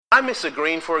I miss a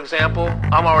green, for example,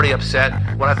 I'm already upset.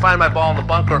 When I find my ball in the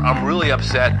bunker, I'm really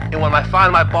upset. And when I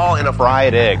find my ball in a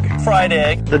fried egg. Fried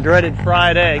egg. The dreaded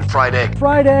fried egg. Fried egg.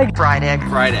 Fried egg. Fried egg.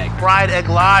 Fried egg. Fried egg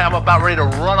lie, I'm about ready to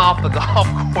run off the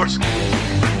golf course.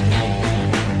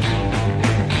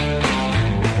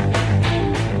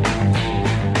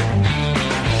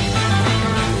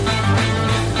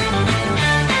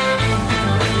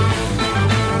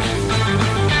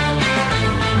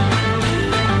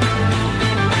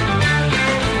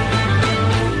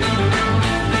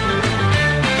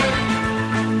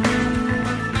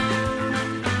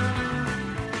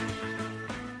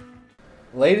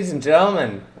 Ladies and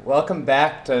gentlemen, welcome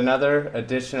back to another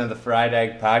edition of the Fried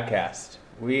Egg Podcast.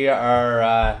 We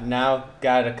are now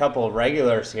got a couple of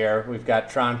regulars here. We've got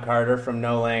Tron Carter from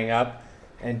No Laying Up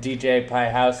and DJ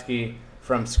Piehowski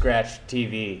from Scratch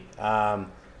TV.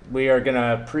 We are going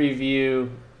to preview,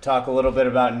 talk a little bit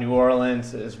about New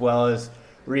Orleans, as well as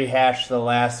rehash the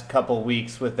last couple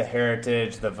weeks with the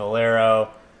Heritage, the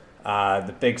Valero,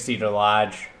 the Big Cedar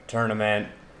Lodge tournament.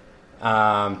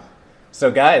 So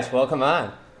guys, welcome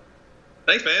on.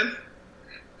 Thanks, man.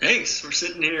 Thanks. We're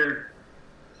sitting here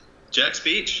Jack's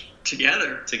Beach.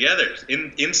 together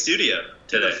in studio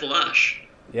today. in the flesh.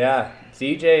 Yeah,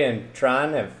 DJ and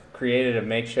Tron have created a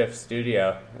makeshift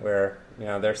studio where, you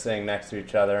know, they're sitting next to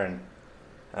each other, and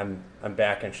I'm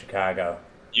back in Chicago.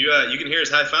 You can hear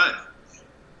his high five.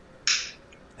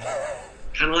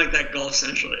 Kind of like that Golf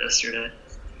Central yesterday.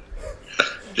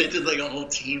 They did like a whole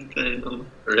team thing.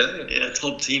 Really? Yeah, it's a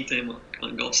whole team thing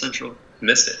on Golf Central.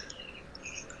 Missed it.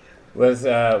 What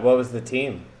was the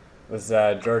team? Was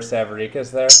George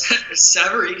Savarikas there?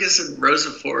 Savarikas and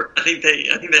Rosafort. I think they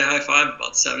high fived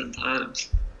about 7 times.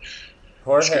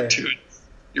 Jorge.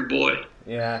 Your boy.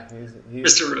 Yeah,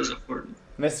 he's Mr. Rosafort.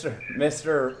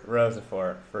 Mr.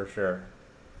 Rosafort for sure.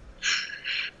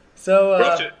 So We're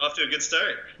off to a good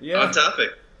start. Yeah. On topic.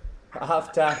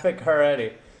 Off topic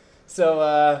already.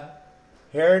 So,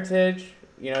 Heritage,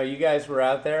 you know, you guys were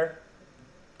out there.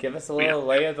 Give us a little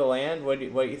lay of the land. What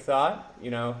you thought?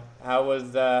 You know, how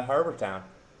was Harbor Town?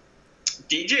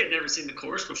 DJ had never seen the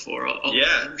course before.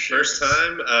 First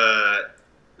time.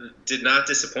 Did not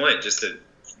disappoint. Just a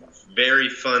very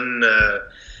fun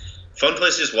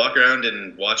place to just walk around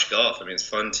and watch golf. I mean, it's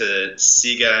fun to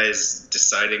see guys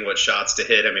deciding what shots to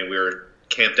hit. I mean, we were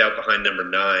camped out behind number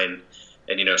 9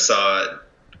 and, you know, saw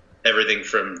everything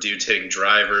from dudes hitting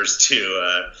drivers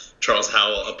to Charles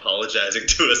Howell apologizing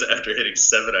to us after hitting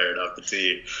 7-iron off the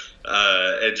tee,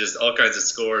 and just all kinds of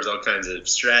scores, all kinds of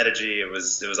strategy. It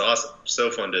was awesome,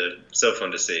 so fun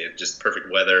to see, and just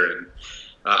perfect weather. And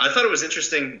I thought it was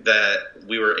interesting that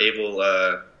we were able,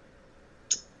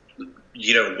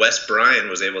 Wes Bryan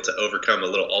was able to overcome a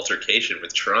little altercation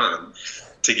with Tron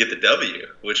to get the W,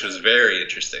 which was very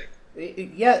interesting.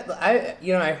 Yeah,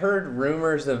 I heard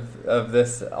rumors of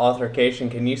this altercation.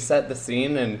 Can you set the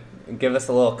scene and give us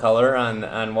a little color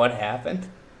on what happened?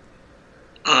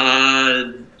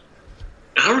 I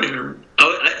don't even.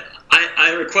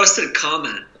 I requested a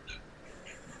comment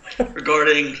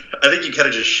regarding. I think you kind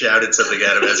of just shouted something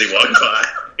at him as he walked by.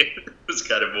 It was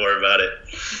kind of more about it,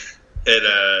 and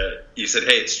you said,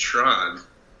 "Hey, it's Tron,"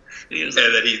 and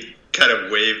then he kind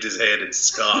of waved his hand and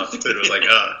scoffed, and was like,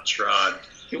 Tron."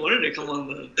 He wanted to come on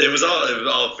the. It was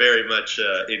all very much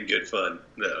in good fun.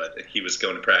 No, I think he was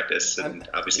going to practice, and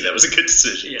obviously that was a good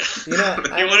decision. Yeah,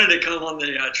 he wanted to come on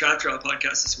the Trap Draw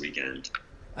podcast this weekend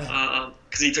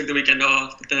because he took the weekend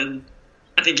off. But then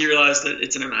I think he realized that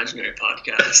it's an imaginary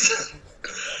podcast.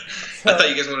 I thought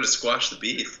you guys wanted to squash the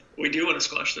beef. We do want to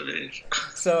squash the beef.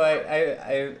 So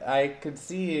I could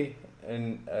see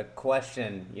a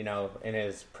question, you know, in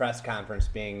his press conference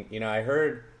being, you know, I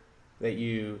heard that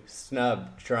you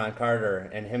snubbed Tron Carter,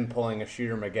 and him pulling a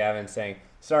Shooter McGavin saying,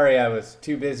 "Sorry, I was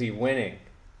too busy winning."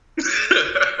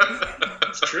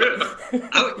 It's true. You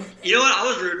know what? I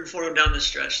was rooting for him down the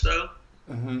stretch, though.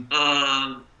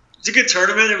 Mm-hmm. It's a good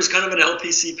tournament. It was kind of an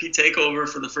LPCP takeover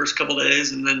for the first couple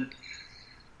days, and then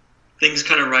things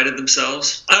kind of righted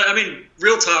themselves. I mean,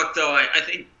 real talk, though, I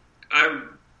think I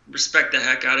respect the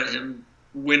heck out of him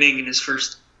winning in his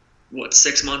first,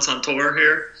 6 months on tour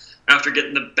here. After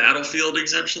getting the Battlefield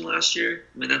exemption last year.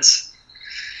 I mean, that's...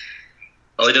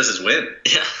 All he does is win.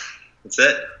 Yeah. That's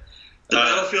it. The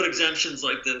Battlefield exemption's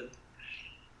like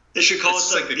they should call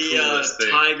it the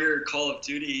Tiger Call of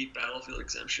Duty Battlefield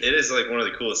exemption. It is like one of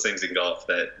the coolest things in golf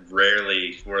that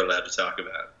rarely we're allowed to talk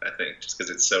about, I think, just because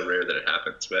it's so rare that it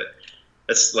happens. But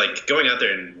it's like going out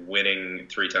there and winning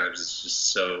 3 times is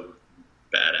just so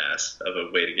badass of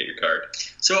a way to get your card.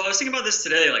 So I was thinking about this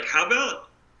today. Like, how about...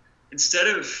 Instead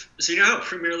of, so you know how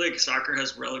Premier League soccer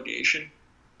has relegation?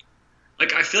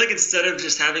 Like, I feel like instead of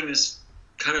just having this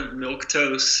kind of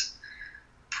milquetoast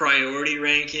priority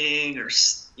ranking or,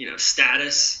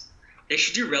 status, they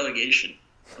should do relegation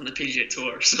on the PGA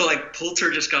Tour. So, like,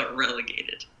 Poulter just got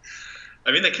relegated.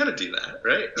 I mean, they kind of do that,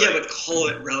 right? Yeah, but call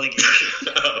it relegation.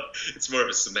 Oh, it's more of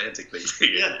a semantic thing.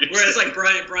 Yeah, whereas, like,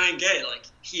 Brian Gay, like,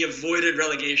 he avoided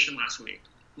relegation last week,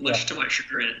 much to my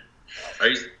chagrin. Are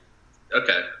you...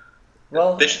 Okay.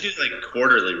 Well, they should do, like,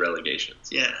 quarterly relegations.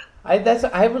 Yeah.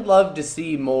 I would love to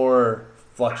see more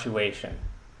fluctuation.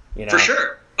 For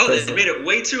sure. Oh, they made it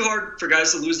way too hard for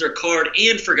guys to lose their card,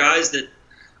 and for guys that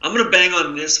I'm going to bang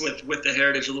on this with the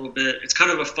Heritage a little bit. It's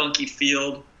kind of a funky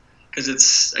field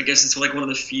because I guess it's like one of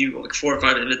the few, like 4 or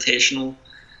 5 invitational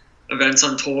events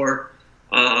on tour.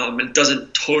 It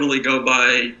doesn't totally go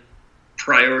by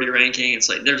priority ranking. It's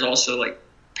like there's also like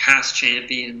past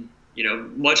champion,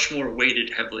 much more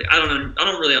weighted heavily. I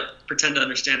don't really pretend to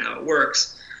understand how it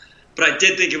works. But I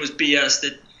did think it was BS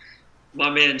that my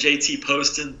man JT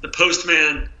Poston, the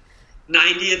Postman,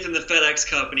 90th in the FedEx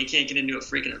Cup, and he can't get into a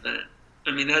freaking event.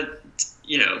 I mean, that,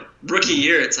 rookie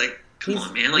year, it's like, come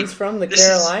on, man. Like, he's from the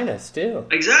Carolinas, too.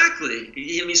 Exactly.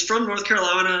 He's from North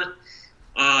Carolina.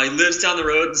 He lives down the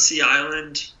road in Sea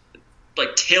Island,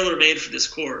 like tailor-made for this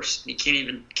course. He can't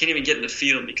even get in the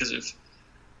field because of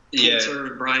Poulter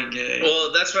and Brian Gay.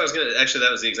 Well, that's what I was going to – actually,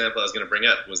 that was the example I was going to bring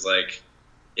up was, like,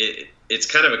 it's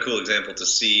kind of a cool example to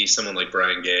see someone like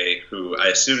Brian Gay, who I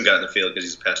assume got in the field because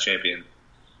he's a past champion.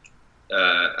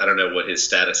 I don't know what his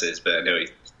status is, but I know he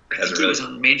has he was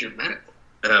on major medical.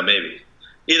 Maybe.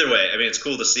 Either way, I mean, it's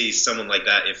cool to see someone like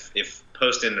that. If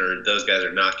Poston or those guys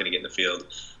are not going to get in the field,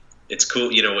 it's cool.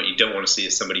 What you don't want to see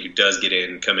is somebody who does get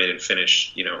in, come in and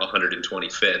finish,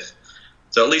 125th.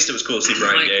 So at least it was cool to see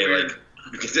Brian Gay,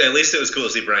 at least it was cool to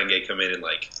see Brian Gay come in and,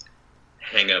 like,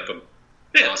 hang up an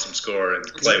awesome score and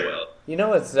play well.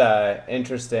 What's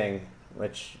interesting,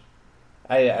 which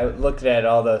I looked at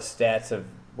all those stats of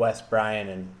Wes Bryan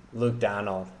and Luke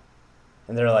Donald,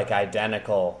 and they're like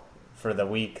identical for the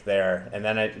week there. And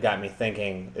then it got me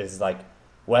thinking, is like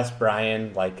Wes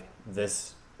Bryan like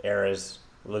this era's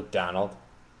Luke Donald?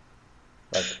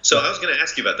 So I was going to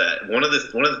ask you about that. One of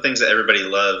the things that everybody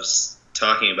loves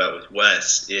talking about with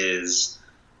Wes is,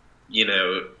 he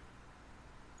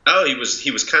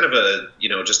was kind of a,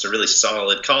 just a really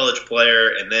solid college player,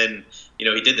 and then,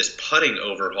 he did this putting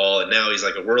overhaul, and now he's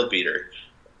like a world beater.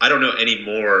 I don't know any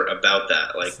more about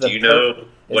that. Like, do you know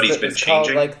what he's been changing? It's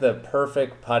called, like, the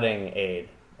perfect putting aid,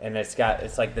 and it's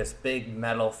like this big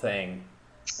metal thing,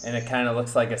 and it kind of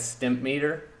looks like a stimp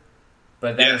meter,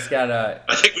 but then it's got a...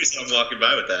 I think we saw him walking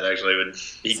by with that, actually, when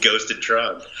he ghosted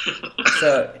Tron.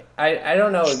 So, I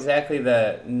don't know exactly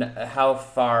how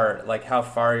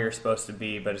far you're supposed to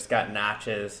be, but it's got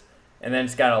notches, and then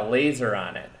it's got a laser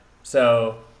on it.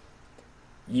 So,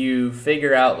 you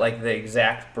figure out, like, the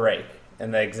exact break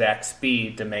and the exact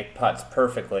speed to make putts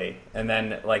perfectly, and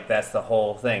then, like, that's the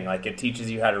whole thing. Like, it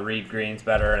teaches you how to read greens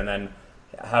better, and then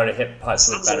how to hit putts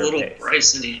with better pace. Sounds a little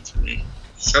Bryson-y to me.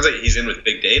 Sounds like he's in with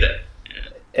big data.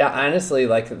 Yeah, honestly,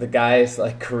 like, the guy's,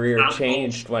 like, career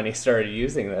changed when he started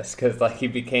using this, because, like, he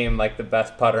became, like, the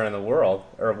best putter in the world,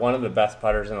 or one of the best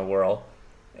putters in the world,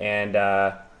 and,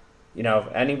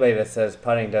 anybody that says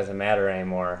putting doesn't matter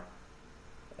anymore,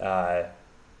 I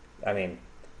mean,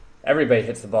 everybody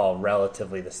hits the ball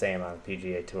relatively the same on the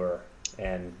PGA Tour,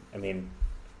 and, I mean,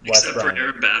 except for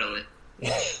Aaron Baddeley.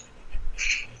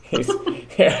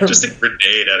 Just a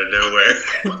grenade out of nowhere.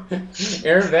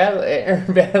 Aaron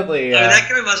Baddeley. That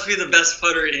guy must be the best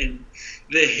putter in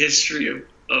the history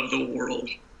of the world.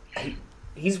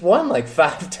 He's won like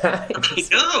 5 times. I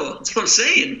know. That's what I'm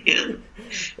saying, man.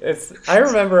 I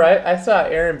remember I saw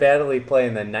Aaron Baddeley play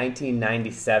in the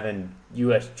 1997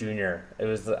 U.S. Junior. I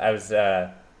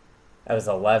was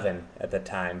 11 at the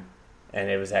time, and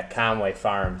it was at Conway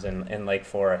Farms in Lake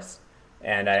Forest.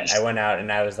 And I went out and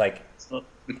I was like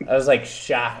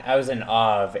shocked. I was in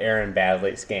awe of Aaron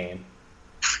Baddeley's game.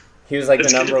 He was like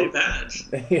the number.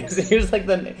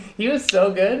 He was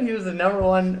so good. He was the number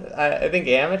one. I think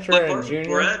amateur and junior.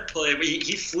 Brad played.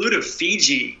 He flew to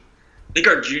Fiji. I think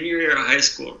our junior year of high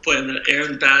school, playing the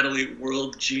Aaron Baddeley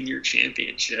World Junior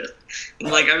Championship.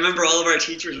 And like I remember, all of our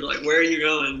teachers were like, "Where are you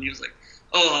going?" And he was like,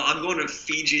 "Oh, I'm going to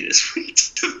Fiji this week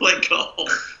to play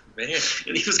golf." Man,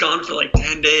 and he was gone for like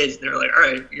 10 days. And they were like, "All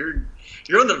right,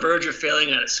 you're on the verge of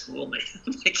failing out of school, man."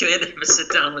 Like, they had to have a sit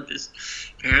down with his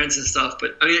parents and stuff.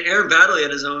 But I mean, Aaron Baddeley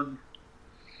had his own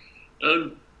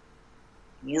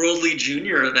worldly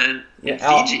junior event in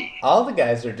Fiji. All the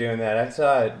guys are doing that. I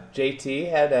saw JT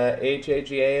had a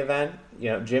AJGA event.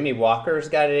 Jimmy Walker's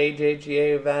got an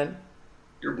AJGA event.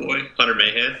 Your boy Hunter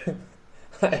Mahan.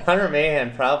 Hunter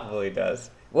Mahan probably does.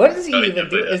 What does he even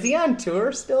do? Is he on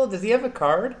tour still? Does he have a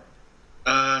card?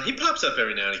 He pops up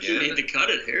every now and again. He made the cut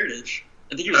at Heritage.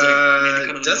 I think he was made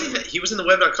the cut. Does he? He was in the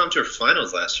Web.com Tour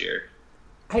Finals last year.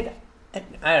 I don't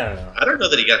know. I don't know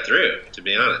that he got through, to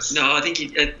be honest. No, I think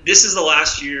this is the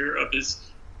last year of his.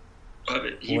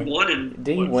 He won in.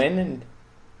 Did he win in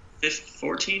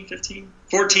 14, 15?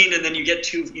 14, and then you get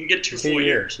two full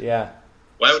years. Yeah.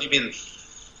 Why would he be in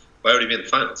the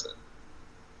finals then?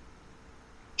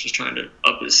 Just trying to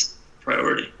up his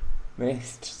priority. Maybe.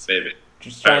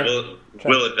 Just all right,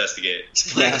 we'll investigate.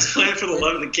 He's playing for the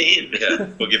love of the game. Yeah,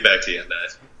 we'll get back to you on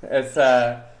that. It's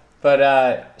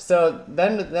so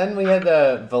then we had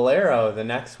the Valero the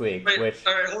next week. All right,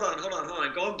 hold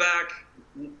on. Going back,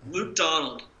 Luke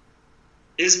Donald.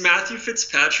 Is Matthew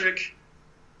Fitzpatrick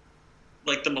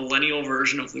like the millennial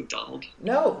version of Luke Donald?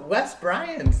 No, Wes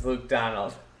Bryant's Luke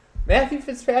Donald. Matthew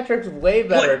Fitzpatrick's way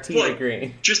better tee to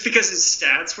green. Just because his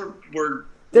stats were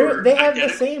they have the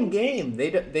same game.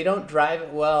 They don't drive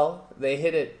it well. They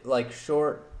hit it like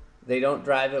short. They don't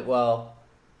drive it well.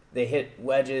 They hit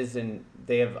wedges and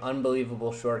they have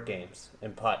unbelievable short games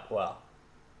and putt well.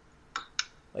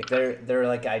 Like they're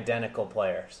like identical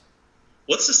players.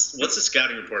 What's the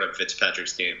scouting report on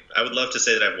Fitzpatrick's game? I would love to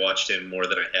say that I've watched him more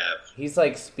than I have. He's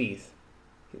like Spieth.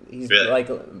 He's really? like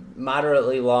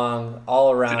moderately long,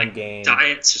 all around game.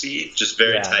 Diet Spieth. Just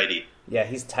very tidy. Yeah,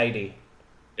 he's tidy.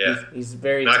 Yeah, he's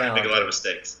very not talented. gonna make a lot of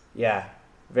mistakes. Yeah,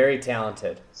 very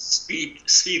talented.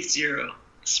 Spieth 0.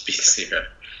 Spieth 0.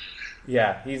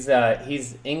 Yeah,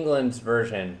 he's England's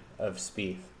version of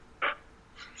Spieth.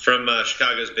 From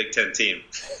Chicago's Big Ten team.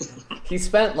 He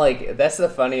spent that's the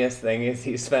funniest thing is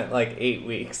he spent 8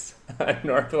 weeks at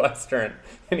Northwestern,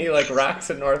 and he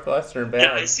rocks a Northwestern bag.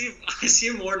 Yeah, I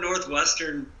see more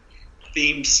Northwestern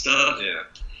themed stuff.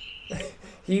 Yeah.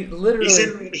 He literally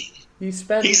he's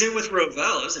in with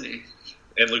Rovell, isn't he?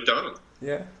 And Luke Donald.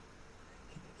 Yeah.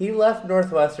 He left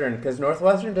Northwestern because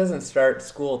Northwestern doesn't start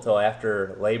school till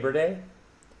after Labor Day.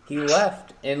 He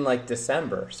left in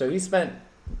December, so he spent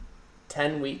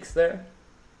 10 weeks there.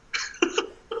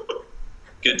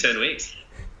 Good 10 weeks.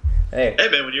 Hey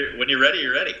man, when you're ready,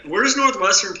 you're ready. Where does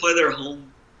Northwestern play their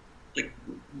home?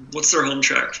 What's their home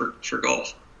track for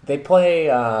golf? They play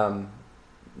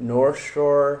North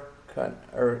Shore,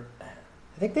 or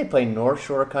I think they play North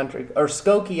Shore Country or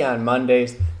Skokie on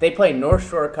Mondays. They play North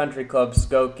Shore Country Club,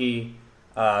 Skokie,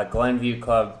 Glenview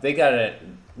Club. They got a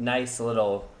nice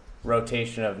little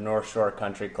rotation of North Shore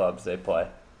Country Clubs they play.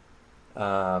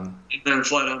 And then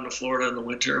fly down to Florida in the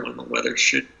winter when the weather's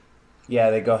shit. Yeah,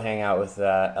 they go hang out with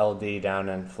LD down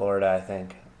in Florida, I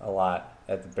think, a lot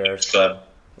at the Bears Club.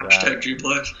 Hashtag Jupe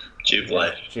Life. Jupe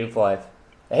Life. Jupe Life.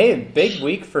 Hey, big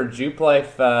week for Jupe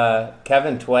Life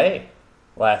Kevin Tway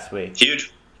last week.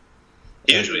 Huge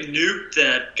He week. Nuked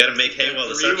that. Got to make hay while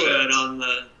the sun shines.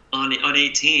 On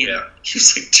 18. Yeah. He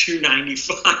was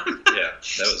 295. Yeah,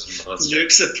 that was monster.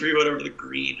 Nukes a 3-wood over the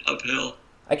green uphill.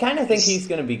 I kind of think he's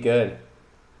going to be good.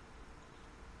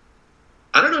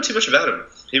 I don't know too much about him.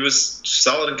 He was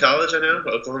solid in college, I know,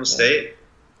 Oklahoma State.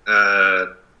 I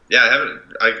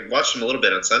watched him a little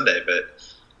bit on Sunday, but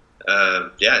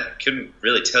couldn't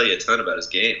really tell you a ton about his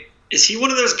game. Is he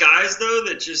one of those guys though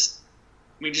that just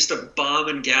a bomb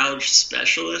and gouge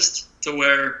specialist to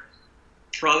where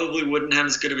probably wouldn't have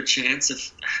as good of a chance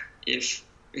if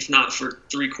not for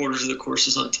 3/4 of the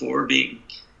courses on tour being.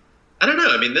 I don't know.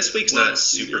 I mean, this week's not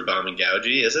super bomb and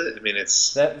gougey, is it? I mean,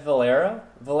 it's... That Valero?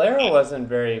 Valero wasn't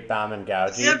very bomb and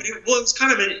gougey. Yeah, but it was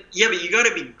kind of but you got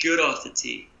to be good off the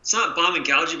tee. It's not bomb and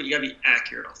gougey, but you got to be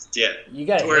accurate off the tee. Yeah. You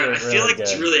got to hit it I feel like good.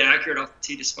 it's really accurate off the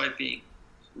tee despite being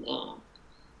long.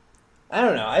 I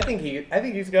don't know. I think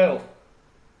he's got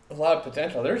a lot of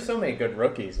potential. There's so many good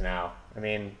rookies now. I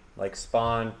mean, like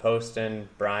Spawn, Poston,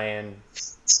 Brian.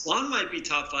 Spawn might be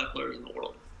top 5 players in the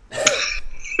world.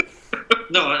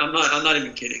 No, I'm not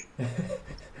even kidding.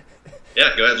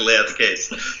 Yeah, go ahead and lay out the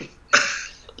case.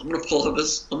 I'm gonna pull up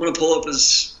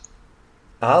his.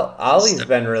 Ollie's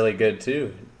been really good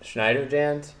too.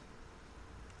 Schneiderjans.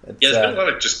 Yeah, there's been a lot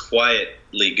of just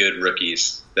quietly good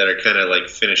rookies that are kind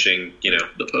of finishing,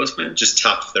 the postman, just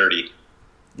top 30.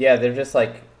 Yeah, they're just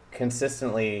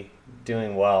consistently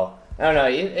doing well. I don't know.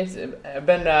 It's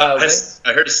been. I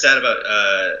heard a stat about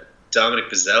Dominic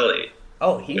Pizzelli.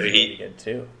 Oh, he's really good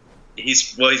too.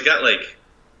 He's got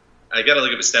I gotta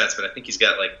look up his stats, but I think he's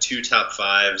got 2 top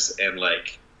 5s and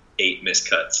 8 missed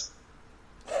cuts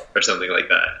or something like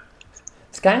that.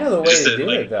 It's kind of the way to do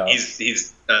it, though.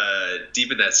 He's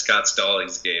deep in that Scott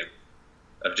Stallings game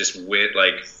of just win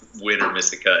or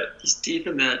miss a cut. He's deep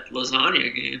in that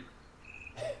lasagna game.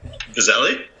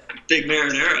 Pizzelli? Big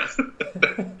marinara.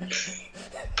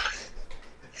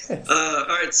 All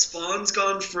right, Spawn's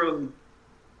gone from,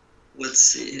 let's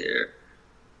see here.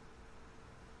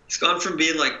 He's gone from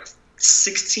being like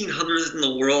 1600th in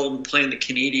the world and playing the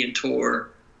Canadian Tour.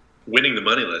 Winning the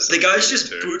money list. The guy's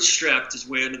just bootstrapped his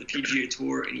way into the PGA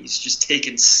Tour, and he's just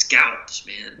taking scalps,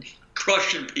 man.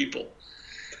 Crushing people.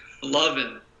 Love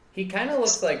him. He kind of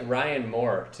looks like Ryan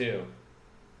Moore, too.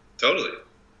 Totally.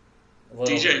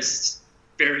 DJ's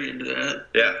very into that.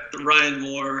 Yeah. Ryan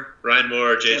Moore,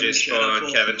 JJ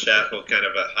Spawn, Kevin Chappell, kind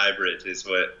of a hybrid is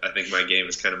what I think my game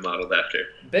is kind of modeled after.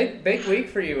 Big week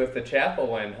for you with the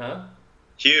Chappell win, huh?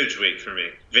 Huge week for me.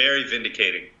 Very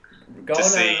vindicating to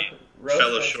see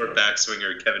fellow short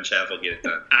backswinger Kevin Chappell get it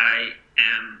done. I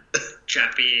am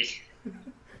Chappie.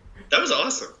 That was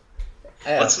awesome.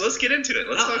 Yeah. Let's get into it.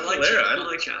 Let's talk Valera. I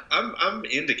like Chappell. I'm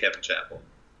into Kevin Chappell.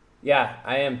 Yeah,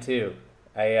 I am too.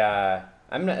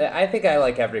 I think I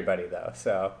like everybody though.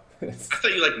 So I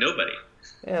thought you liked nobody.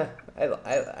 Yeah,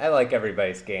 I like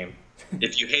everybody's game.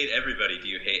 If you hate everybody, do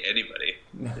you hate anybody?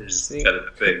 There's See? kind of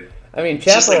the thing. I mean, It's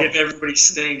just Chappell. like if everybody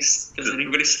stinks, does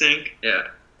anybody stink? Yeah.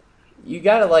 You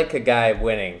gotta like a guy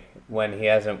winning when he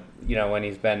hasn't, when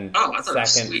he's been I thought it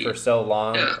was second sweet. for so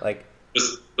long. Yeah. Like,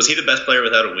 Was he the best player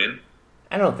without a win?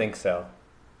 I don't think so.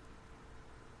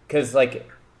 Because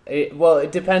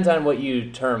it depends on what you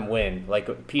term win. Like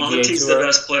PGA Monty's Tour. the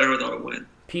best player without a win.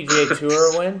 PGA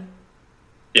Tour win.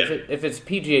 Yeah. If it's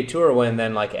PGA Tour win,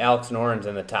 then like Alex Noren's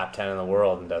in the top 10 in the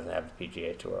world and doesn't have a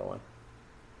PGA Tour win.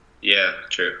 Yeah,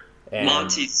 true. And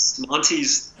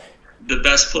Monty's the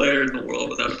best player in the world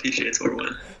without a PGA Tour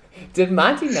win. Did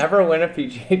Monty never win a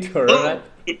PGA Tour No, event?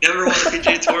 he never won a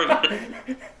PGA Tour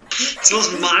event. It's the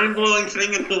most mind-blowing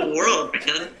thing in the world,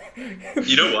 man.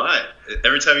 You know why?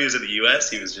 Every time he was in the U.S.,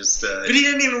 he was just... But he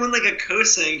didn't even win like a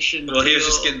co-sanctioned well, he was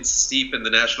deal. just getting steep in the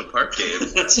national park game.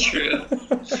 That's true.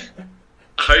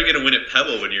 How are you going to win at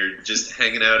Pebble when you're just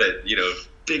hanging out at,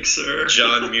 Big Sur.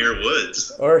 John Muir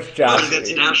Woods? Or I Josh? think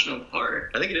that's National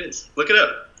Park. I think it is. Look it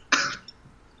up.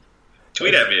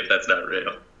 Tweet at me if that's not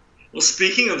real. Well,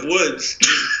 speaking of woods,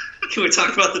 can we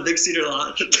talk about the Big Cedar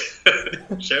Lodge?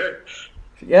 Sure.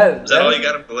 Yeah. Is that all you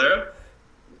got on Valero?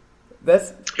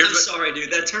 That's I'm sorry,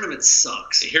 dude. That tournament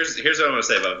sucks. Here's what I want to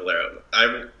say about Valero.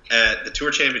 I'm at the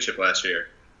Tour Championship last year.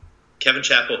 Kevin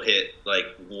Chappell hit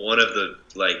one of the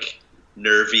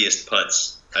nerviest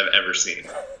putts I've ever seen.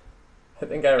 I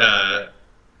think I remember it.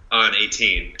 On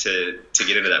 18 to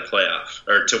get into that playoff,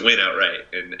 or to win outright,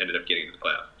 and ended up getting into the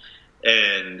playoff.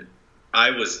 And I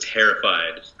was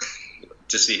terrified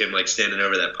to see him standing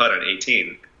over that putt on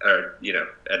 18, or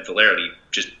at Valero, he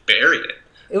just buried it.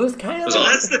 It was kind of Well,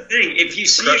 that's the thing. If you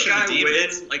see Crushing a guy the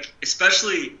demons. win,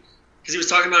 especially because he was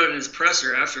talking about it in his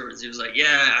presser afterwards, he was like,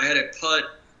 "Yeah, I had a putt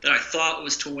that I thought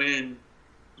was to win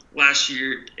last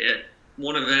year at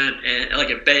one event, and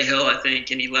at Bay Hill, I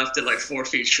think, and he left it 4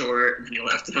 feet short, and then he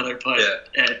left another putt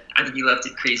at I think he left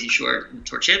it crazy short in the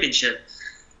Tour Championship."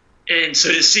 And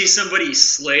so to see somebody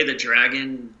slay the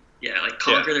dragon,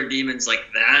 conquer their demons like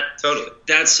that, Totally.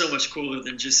 that's so much cooler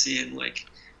than just seeing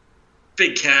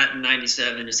Big Cat in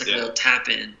 '97, just a little tap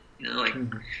in.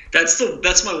 That's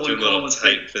my one Do a little call with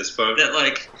tight fist bump. that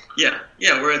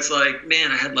where it's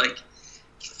man, I had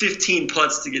 15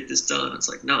 putts to get this done. It's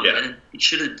no, man, you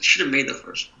should have made the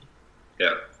first one.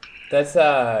 Yeah. That's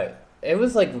it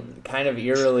was kind of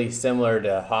eerily similar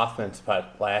to Hoffman's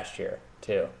putt last year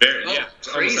too. Very, Oh, it's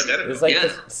almost crazy. It identical. was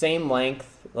the same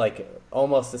length,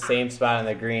 almost the same spot on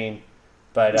the green,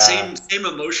 but Same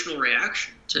emotional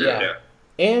reaction too. Yeah.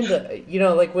 And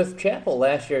with Chappell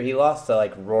last year, he lost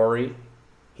to Rory,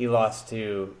 he lost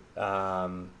to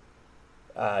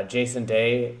Jason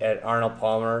Day at Arnold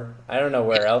Palmer. I don't know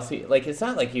where else he it's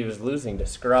not like he was losing to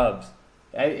scrubs.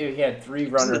 He had 3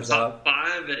 runners up.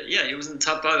 Top 5. He was in the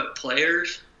top 5 at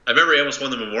Players. I remember he almost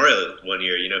won the Memorial one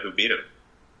year. You know who beat him?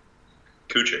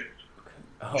 Kuchar.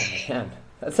 Oh man,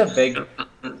 that's a big.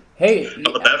 Hey, How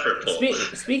about that for a pull?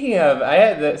 Speaking of, I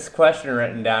had this question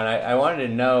written down. I wanted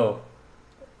to know,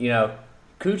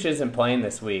 Kuch isn't playing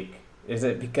this week. Is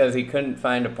it because he couldn't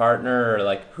find a partner,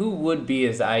 or who would be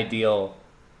his ideal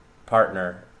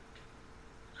partner?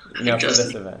 For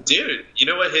this event. Dude, you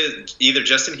know what? Either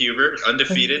Justin Huber,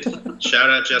 undefeated. Shout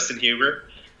out Justin Huber.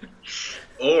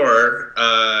 Or,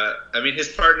 his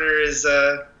partner's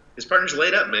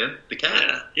laid up, man. The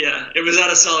cat. Yeah. It was out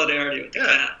of solidarity with the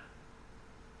cat.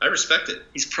 I respect it.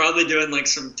 He's probably doing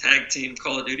some tag team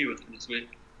Call of Duty with him this week.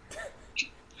 I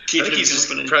Keeping think him he's just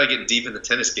company. probably getting deep in the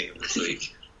tennis game this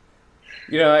week.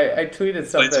 I tweeted Played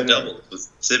some something doubles with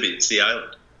Sibby, Sea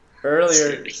Island.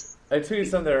 earlier. I tweeted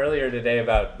something earlier today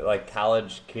about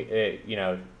college,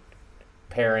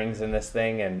 pairings in this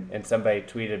thing, and somebody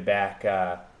tweeted back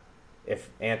if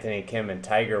Anthony Kim and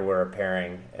Tiger were a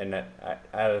pairing, and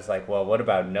I was like, well, what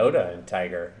about Noda and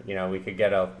Tiger? We could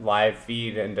get a live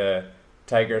feed into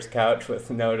Tiger's couch with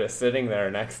Noda sitting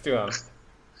there next to him.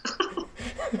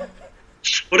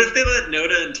 What if they let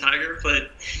Noda and Tiger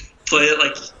play it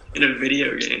like in a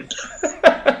video game?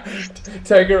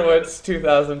 Tiger Woods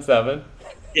 2007.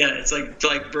 Yeah, it's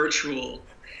like virtual,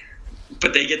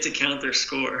 but they get to count their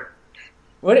score.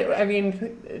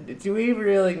 Do we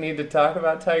really need to talk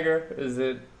about Tiger? Is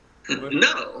it?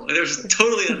 No, it was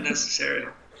totally unnecessary.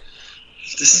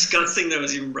 It's disgusting that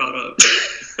was even brought up.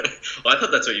 Well, I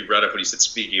thought that's what you brought up when you said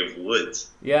speaking of woods.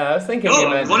 Yeah, I was thinking.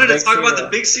 I wanted to talk about the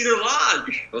Big Cedar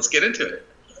Lodge. Let's get into it.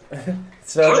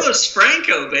 Carlos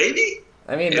Franco, baby.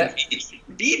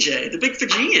 BJ, the Big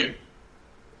Fijian.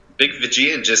 Big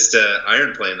Fijian just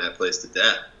iron playing that place to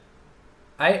death.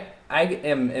 I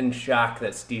am in shock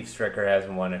that Steve Stricker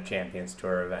hasn't won a Champions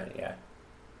Tour event yet.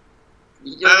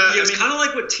 It was kind of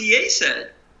like what TA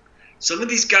said. Some of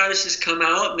these guys just come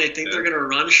out and they think they're going to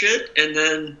run shit, and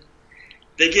then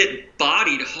they get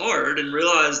bodied hard and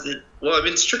realize that... Well,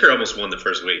 Stricker almost won the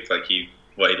first week. He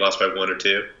lost by 1 or 2?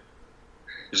 He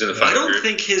was in the final I don't group.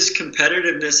 think his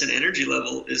competitiveness and energy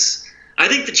level is... I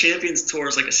think the Champions Tour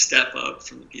is like a step up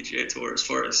from the PGA Tour as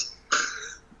far as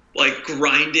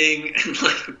grinding and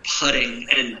putting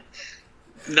and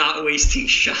not wasting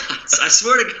shots. I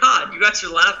swear to God, you guys are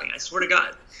laughing. I swear to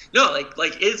God. No,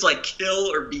 it's like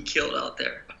kill or be killed out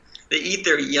there. They eat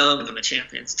their young on the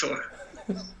Champions Tour.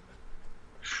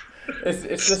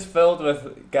 It's just filled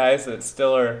with guys that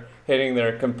still are hitting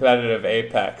their competitive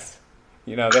apex.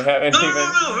 They haven't even.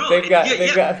 No. They've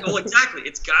got. Well, exactly.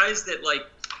 It's guys that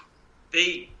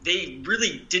they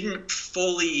really didn't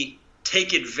fully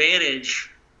take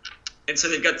advantage, and so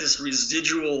they've got this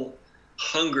residual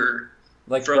hunger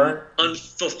from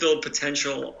unfulfilled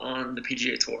potential on the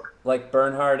PGA Tour. Like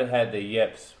Bernhard had the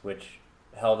yips, which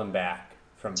held him back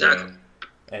from being,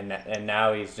 and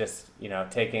now he's just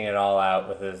taking it all out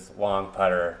with his long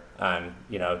putter on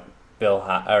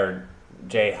or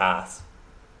Jay Haas.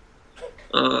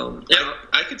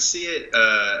 I could see it.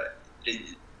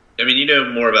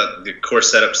 More about the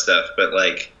course setup stuff, but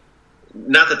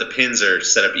not that the pins are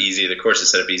set up easy, the course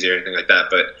is set up easy or anything like that,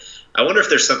 but I wonder if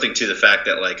there's something to the fact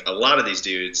that a lot of these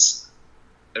dudes,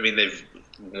 they've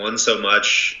won so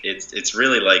much. It's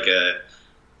really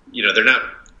they're not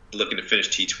looking to finish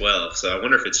T12. So I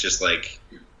wonder if it's just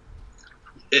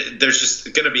there's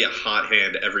just going to be a hot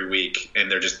hand every week, and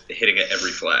they're just hitting at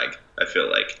every flag. I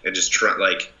feel and just trying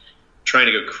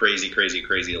to go crazy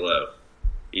low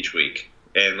each week,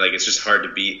 and it's just hard to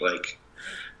beat. I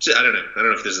don't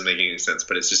know if this is making any sense,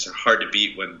 but it's just hard to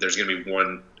beat when there's going to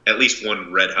be at least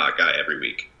one red hot guy every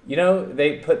week.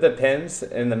 They put the pins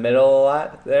in the middle a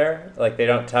lot there. They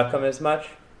don't tuck them as much.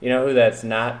 Who that's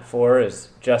not for is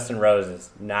Justin Rose is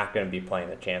not going to be playing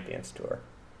the Champions Tour.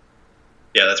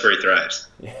 Yeah, that's where he thrives.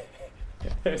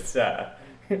 So,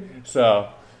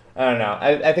 I don't know.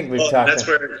 I think we've talked... That's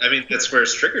where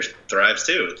Stricker thrives,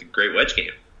 too. It's a great wedge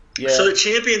game. Yeah. So the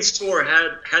Champions Tour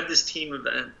had this team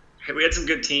event. We had some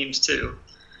good teams, too.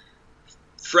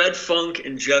 Fred Funk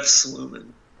and Jeff Sluman.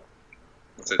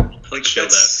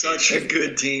 That's such a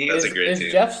good team. That's a great team.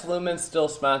 Is Jeff Sluman still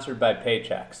sponsored by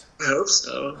Paychex? I hope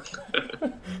so.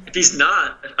 If he's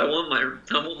not, I want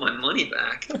my money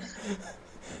back.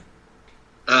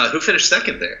 Who finished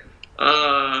second there?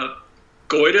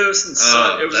 Goidos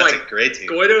and it was that's a great team.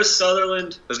 Goidos,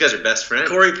 Sutherland. Those guys are best friends.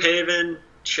 Corey Pavin.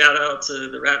 Shout out to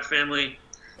the Rat family.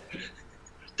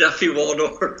 Duffy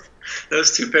Waldorf.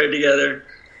 Those two paired together.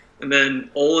 And then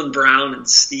Olin Brown and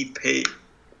Steve Pate.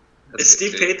 Is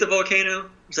Steve Pate the volcano? Or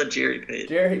is that Jerry Pate?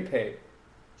 Jerry Pate.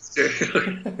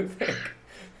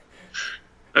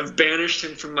 I've banished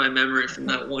him from my memory from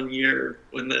that 1 year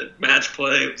when the match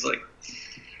play was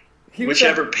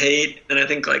whichever Pate, and I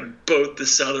think both the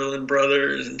Sutherland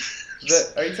brothers. And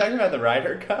are you talking about the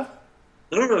Ryder Cup?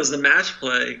 I don't know. It was the match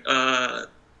play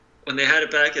when they had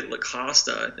it back at La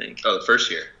Costa, I think. Oh, the first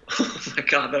year. Oh my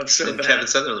God, that was so bad. Kevin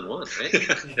Sutherland won, right?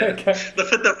 Yeah.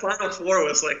 The Final Four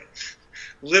was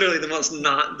literally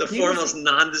the four most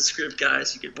nondescript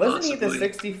guys you could possibly. Wasn't he the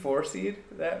 64 seed?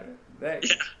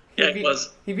 He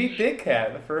was. He beat Big Cat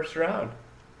in the first round.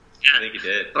 Yeah. I think he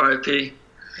did. R.I.P.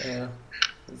 Yeah.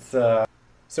 So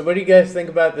what do you guys think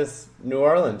about this New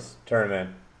Orleans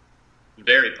tournament?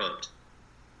 Very pumped.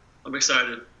 I'm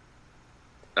excited.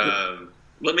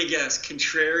 Let me guess.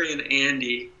 Contrarian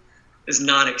Andy is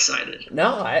not excited.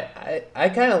 No, I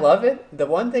kind of love it. The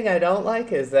one thing I don't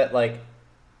like is that,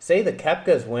 say the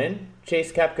Koepkas win,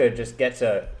 Chase Koepka just gets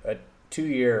a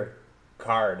 2-year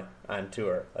card on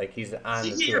tour. Like, he's on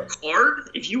You the get tour. your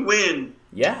card if you win.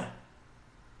 Yeah.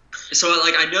 So,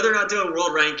 like, I know they're not doing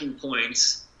world ranking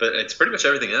points. But it's pretty much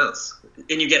everything else.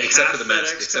 And you get Except half for the match.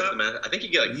 FedEx Except Cup, for the match. I think you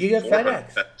get like You get 400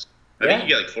 FedEx. I think you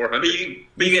get like 400.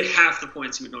 but you get half the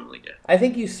points you would normally get. I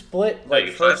think you split, like, you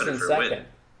get first 500 and for a win. second.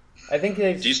 I think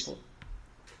they Do you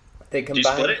combine.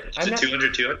 split it I'm to not,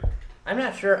 200, 200? I'm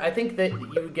not sure. I think that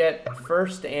you get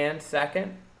first and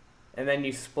second, and then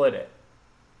you split it.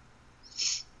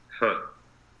 Huh.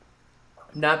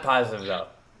 Not positive, though.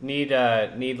 Need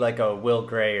like a Will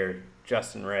Gray or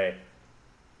Justin Ray.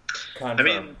 Confirm. I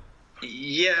mean,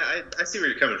 yeah, I see where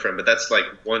you're coming from, but that's like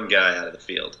one guy out of the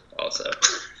field also.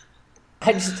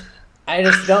 I just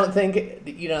don't think,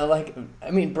 like,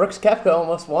 I mean, Brooks Koepka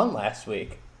almost won last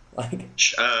week. Like,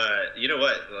 You know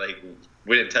what? Like,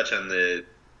 we didn't touch on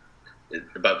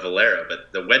about Valero,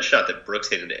 but the wedge shot that Brooks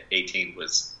hit into 18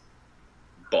 was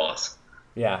boss.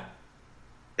 yeah.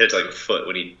 Hit it to like a foot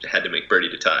when he had to make birdie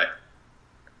to tie.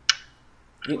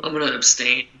 I'm going to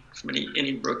abstain from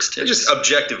any Brooks tips. Just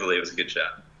objectively, it was a good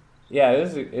shot. Yeah,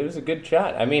 it was a good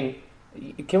shot. I mean,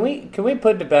 can we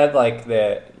put to bed like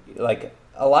a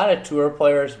lot of tour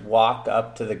players walk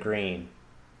up to the green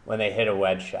when they hit a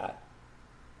wedge shot.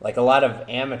 Like, a lot of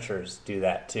amateurs do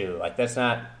that too. Like, that's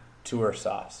not tour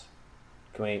sauce.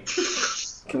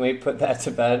 Can we put that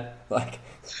to bed? Like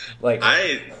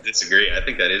I disagree. I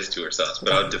think that is tour sauce,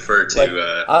 but I'll defer to. like,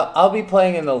 I'll be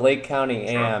playing in the Lake County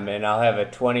Am, and I'll have a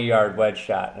 20-yard wedge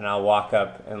shot, and I'll walk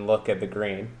up and look at the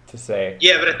green to say.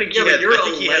 Yeah, but I think you're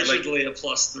he had allegedly a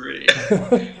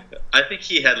 +3. I think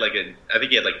he had like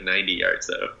 90 yards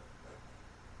though.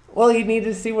 Well, he needed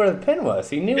to see where the pin was.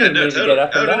 He knew Yeah, he needed to get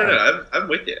up and down. No. I'm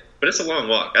with you, but it's a long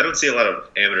walk. I don't see a lot of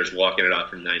amateurs walking it off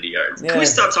from 90 yards. Yeah. Can we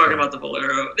stop talking about the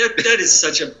Valero? That is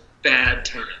such a bad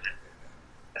tournament.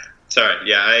 Sorry,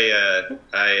 yeah,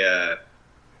 I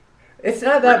It's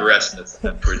not that. regress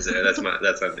that towards there. That's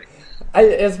on me.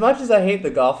 As much as I hate the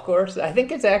golf course, I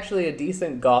think it's actually a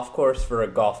decent golf course for a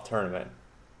golf tournament.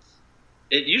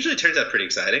 It usually turns out pretty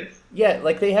exciting. Yeah,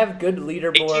 like, they have good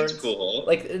leaderboards. 18's a cool hole.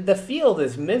 Like, the field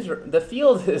is miserable,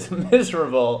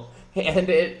 and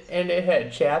it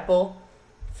had Chappell,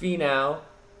 Finau,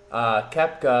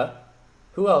 Koepka.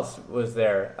 Who else was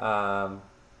there?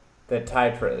 That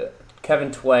tied for it?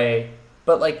 Kevin Tway.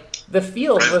 But, like, the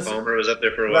field Brian was Palmer was up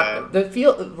there for a while. the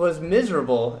field was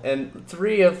miserable, and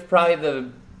three of probably the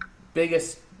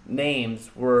biggest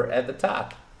names were at the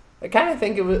top. I kind of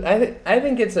think it was. I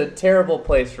think it's a terrible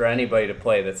place for anybody to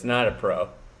play that's not a pro,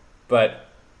 but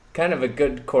kind of a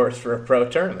good course for a pro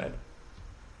tournament.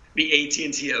 The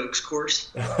AT&T Oaks course.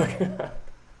 I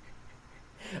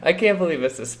can't believe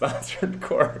it's a sponsored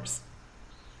course.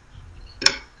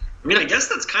 I mean, I guess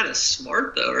that's kind of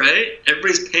smart, though, right?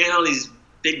 Everybody's paying all these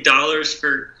big dollars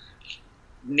for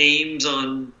names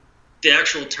on the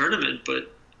actual tournament,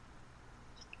 but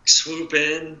swoop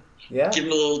in, Yeah. give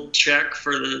them a little check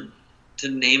to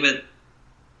name it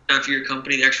after your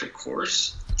company, the actual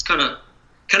course. It's kind of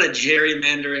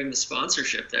gerrymandering the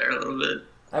sponsorship there a little bit.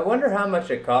 I wonder how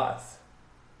much it costs.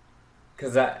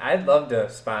 Because I'd love to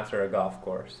sponsor a golf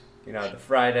course. The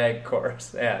fried egg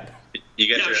course. And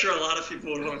I'm sure a lot of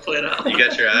people would want to play it out. You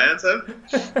got your eye on some?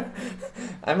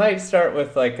 I might start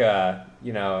with like the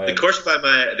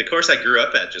course I grew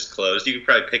up at just closed. You could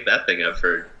probably pick that thing up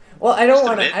for. Well, I don't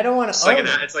want to own it. It's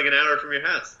like an hour from your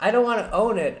house. I don't want to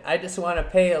own it. I just want to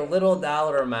pay a little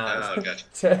dollar amount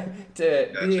gotcha. to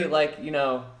be like,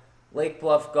 Lake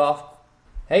Bluff Golf.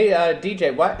 Hey,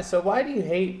 DJ, why do you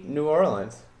hate New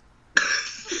Orleans?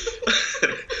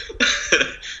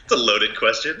 It's a loaded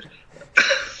question.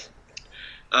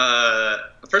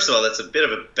 First of all, that's a bit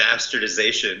of a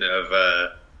bastardization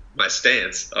of my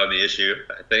stance on the issue,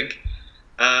 I think.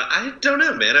 I don't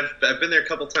know, man. I've been there a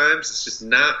couple times. It's just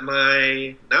not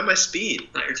my speed.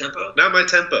 Not your tempo? Not my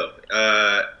tempo.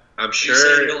 I'm sure. You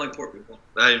say you don't like poor people.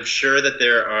 I'm sure that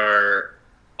there are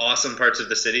awesome parts of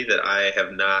the city that I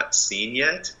have not seen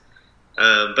yet.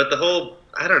 But the whole,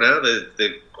 I don't know,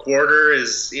 the quarter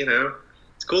is,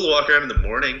 it's cool to walk around in the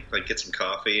morning, like get some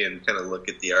coffee and kind of look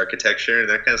at the architecture and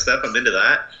that kind of stuff. I'm into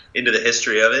that, into the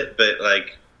history of it, but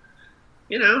like,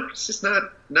 it's just not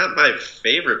my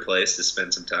favorite place to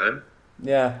spend some time.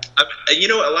 Yeah.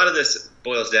 A lot of this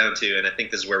boils down to, and I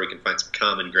think this is where we can find some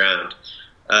common ground,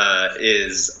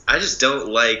 is I just don't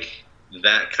like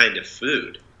that kind of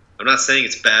food. I'm not saying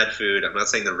it's bad food. I'm not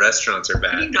saying the restaurants are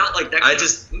bad. How do you not like that I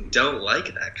just don't like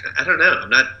that kind. I don't know. I'm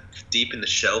not deep in the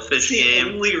shellfish game.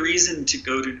 The only reason to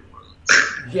go to New Orleans.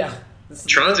 Yeah.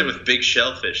 Tron's in with big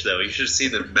shellfish, though. You should have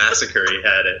seen the massacre he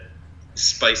had at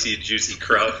spicy, juicy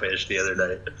crawfish the other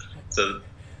night. So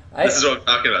This is what I'm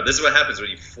talking about. This is what happens when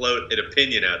you float an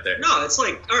opinion out there. No, it's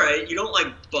like, all right, you don't like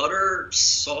butter,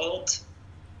 salt,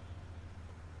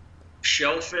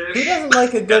 shellfish. Who doesn't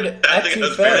like a good I think I Etsy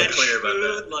was very fish? clear about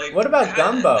that. Like, What about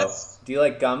God, gumbo? Do you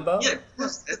like gumbo? Yeah,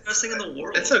 it's the best thing in the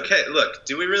world. It's okay. Look,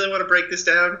 do we really want to break this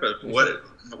down? But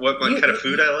what kind of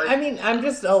food I like? I mean, I'm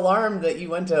just alarmed that you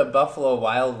went to Buffalo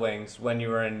Wild Wings when you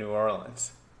were in New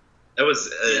Orleans. That was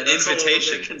an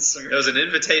invitation. It was an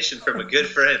invitation from a good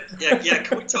friend. Yeah.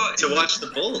 Can we talk to watch the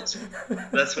Bulls?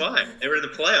 That's why they were in the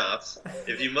playoffs.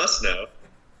 If you must know.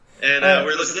 And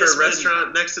we're looking for a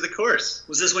restaurant next to the course.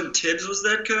 Was this when Tibbs was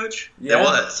that coach? Yeah. It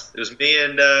was. It was me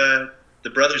and the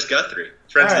brothers Guthrie,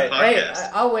 friends of the podcast. Hey,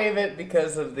 I'll waive it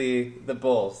because of the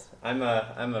Bulls. I'm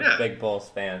a big Bulls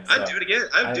fan. So I'd do it again.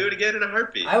 I'd do it again in a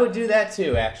heartbeat. I would do that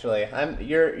too. Actually,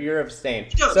 you're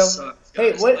abstained. You So suck,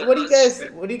 hey, guys. what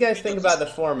do you guys think about the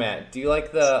format? Do you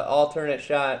like the alternate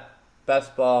shot,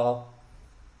 best ball?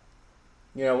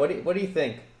 You know, what do you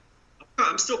think?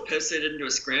 I'm still pissed they didn't do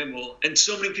a scramble, and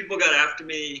so many people got after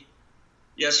me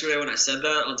yesterday when I said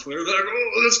that on Twitter. They're like,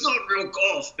 "Oh, that's not real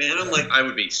golf, man." I'm like, I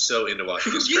would be so into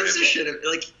watching who the gives a scramble.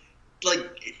 shit?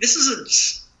 Like this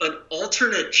is an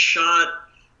alternate shot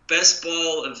best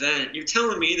ball event. You're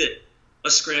telling me that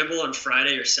a scramble on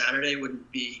Friday or Saturday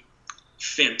wouldn't be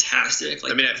fantastic?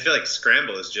 Like, I mean, I feel like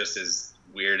scramble is just as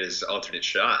weird as alternate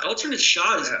shot. alternate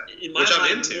shot is in my Which I'm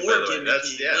mind into, more by the way.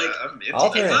 gimmicky. I'm into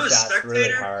Alternate if I'm a shot's really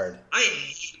spectator, hard. I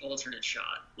hate alternate shot.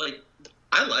 Like,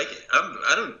 I like it.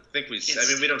 I don't think we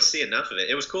don't see enough of it.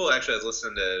 It was cool, actually. I was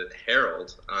listening to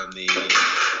Harold on the...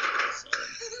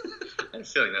 I had a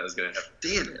feeling that was going to happen.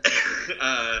 damn it.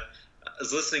 I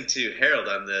was listening to Harold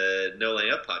on the No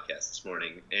Laying Up podcast this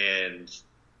morning, and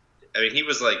I mean, he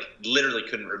was like, literally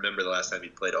couldn't remember the last time he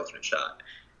played alternate shot.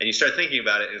 And you start thinking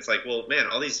about it, and it's like, well, man,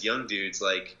 all these young dudes,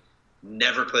 like,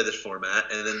 never play this format,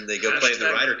 and then they go play in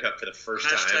the Ryder Cup for the first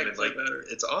time, and like,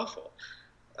 it's awful.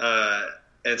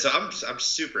 And so I'm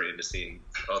super into seeing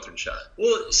alternate shot.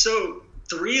 Well, so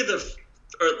three of the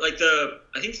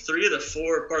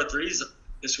 4 par threes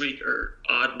this week are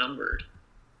odd numbered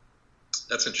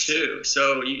That's interesting. too.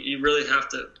 So you really have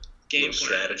to game plan.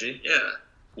 Strategy. Yeah.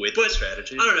 But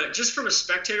strategy. I don't know. Just from a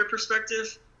spectator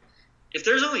perspective, if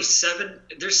there's only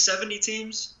 70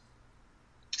 teams,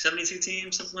 72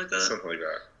 teams, something like that. Something like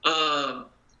that.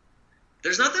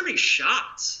 There's not that many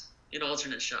shots in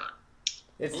alternate shot.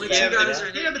 It's Only bad, two guys yeah. are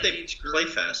hitting Yeah, but they each group. play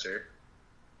faster.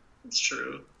 It's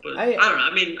true, but I I don't know.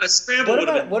 I mean, a scramble.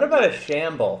 What about a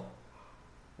shamble,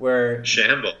 where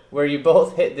Shamble. you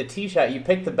both hit the tee shot? You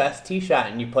pick the best tee shot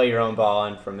and you play your own ball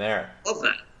in from there. Love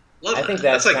that. Love I that. think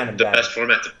that's like kind of the bad. best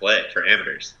format to play for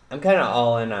amateurs. I'm kind of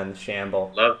all in on the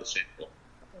shamble. Love the shamble.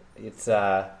 It's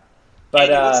Andy, but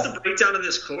what's the breakdown of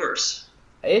this course?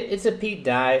 it's a Pete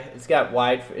dye. It's got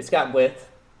width. It's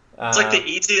like the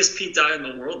easiest Pete dye in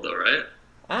the world, though, right?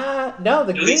 No,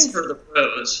 the At least greens. for the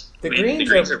pros. The I mean, greens The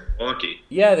greens are wonky.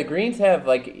 Yeah, the greens have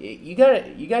like you gotta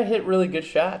hit really good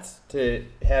shots to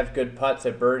have good putts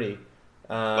at birdie.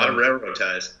 A lot of railroad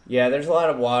ties. Yeah, there's a lot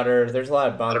of water. There's a lot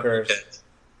of A lot of bunkers. bunkers.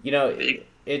 You know,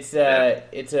 it's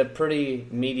a pretty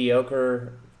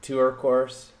mediocre tour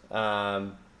course,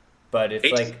 but it's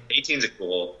 18's a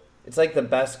cool. it's like the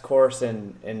best course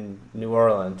in New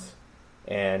Orleans,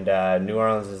 and New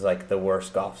Orleans is like the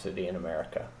worst golf city in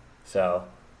America. So,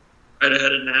 right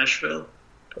ahead of Nashville.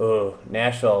 ooh,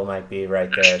 Nashville might be right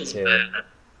there Nashville's too. bad.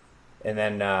 And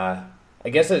then I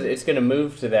guess it's going to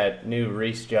move to that new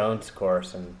Reese Jones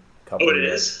course in a couple Oh, of it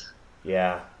years. is?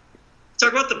 Yeah.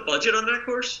 Talk about the budget on that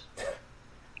course.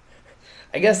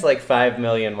 I guess like $5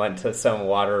 million went to some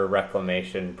water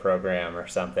reclamation program or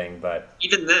something, but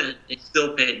Even then, they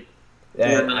still paid. $4 I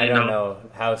million. don't know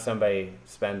how somebody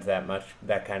spends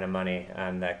that kind of money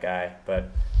on that guy.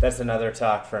 But that's another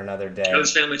talk for another day. That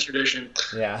was family tradition.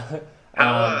 Yeah.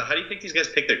 How do you think these guys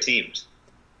pick their teams?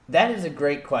 That is a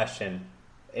great question.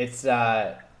 It's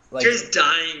like. You're just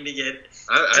dying to get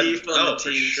deep on the for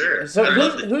team. sure. So I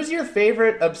love it. who's your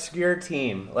favorite obscure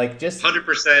team? Like just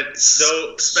 100%.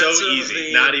 So Spencer easy.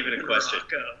 Levine Not even a and question.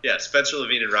 Rocco. Yeah, Spencer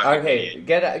Levine and Rocket.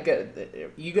 okay.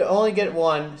 You only get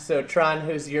one. So Tron,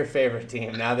 who's your favorite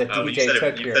team? Now that You DJ said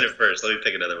took you yours. said it first. Let me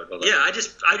pick another one. Hold on. Yeah, I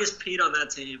just peed on that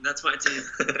team. That's my team.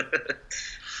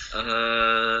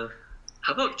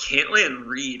 How about Cantley and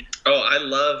Reed? I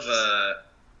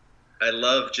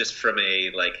love just from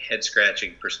a like head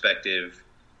scratching perspective,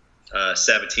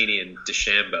 Sabatini and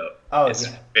DeChambeau. Oh, it's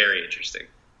yeah. very interesting.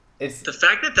 It's The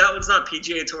fact that one's not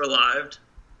PGA Tour Live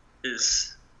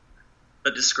is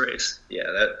a disgrace. Yeah,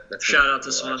 that's Shout out to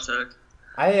Swantek.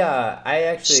 I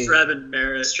actually. Streben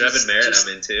Merritt. Streben Merritt,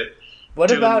 I'm into. What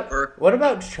doing about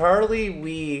work. Charlie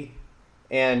Wee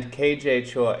and KJ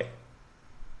Choi.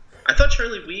 I thought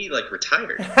Charlie Wee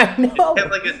retired. I know.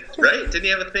 Right? Didn't he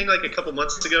have a thing a couple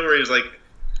months ago where he was like,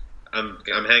 "I'm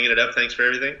hanging it up. Thanks for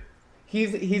everything."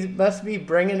 He's must be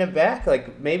bringing it back.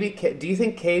 Maybe do you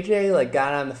think KJ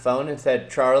got on the phone and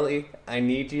said, "Charlie, I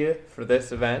need you for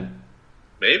this event"?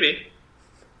 Maybe.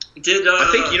 I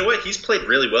think you know what? He's played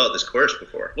really well at this course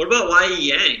before. What about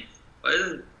YE Yang? Why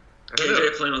isn't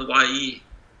KJ playing with YE?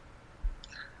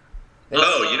 You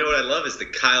know what I love is the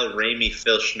Kyle Ramey,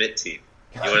 Phil Schmidt team.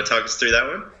 You want to talk us through that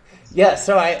one? Yeah,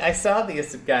 so I saw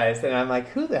these guys, and I'm like,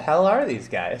 who the hell are these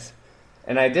guys?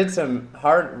 And I did some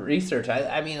hard research.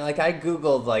 I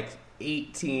Googled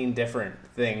 18 different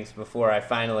things before I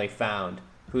finally found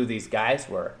who these guys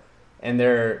were. And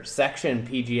they're section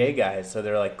PGA guys, so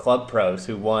they're club pros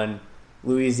who won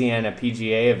Louisiana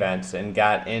PGA events and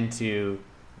got into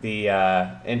the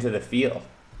field.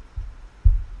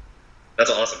 That's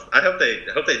awesome. I hope they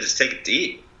just take it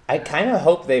deep. I kind of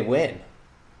hope they win.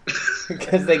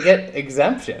 Because they get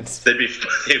exemptions. They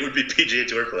would be PGA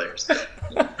Tour players.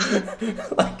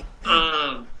 I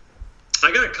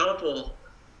got a couple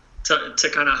to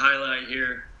kind of highlight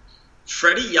here.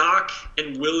 Freddie Yock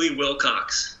and Willie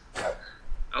Wilcox.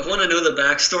 I want to know the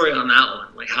backstory on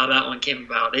that one, how that one came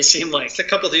about. They seem like it's a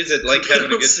couple dudes that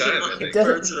having a good time.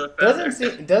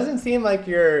 It doesn't seem like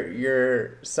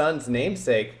your son's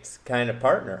namesake's kind of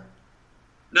partner.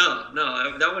 No,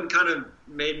 that one kind of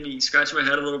made me scratch my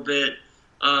head a little bit.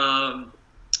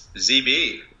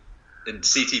 ZB and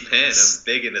CT Pan, I'm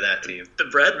big into that team. The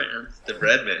Bread Man. The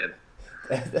Bread Man.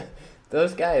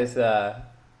 Those guys,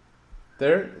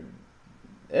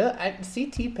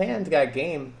 CT Pan's got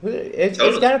game. It's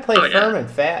got to play firm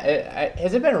and fat.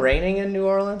 Has it been raining in New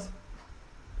Orleans?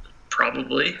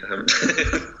 Probably.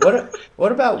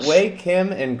 What about Wei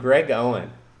Kim and Greg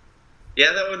Owen?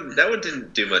 Yeah, that one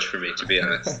didn't do much for me, to be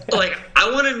honest.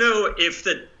 I want to know if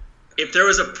there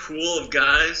was a pool of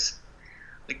guys,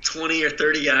 20 or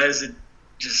 30 guys that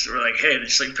just were hey,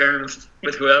 just pair him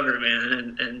with whoever,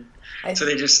 man, and so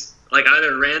they just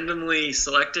either randomly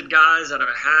selected guys out of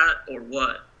a hat or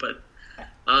what. But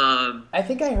I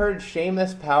think I heard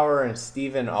Seamus Power and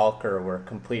Steven Alker were a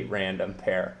complete random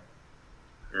pair.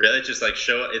 Really, just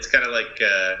show up. It's kind of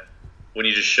when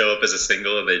you just show up as a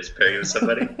single and they just pair you with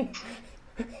somebody.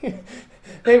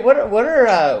 Hey, what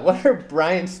are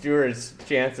Brian Stewart's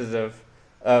chances of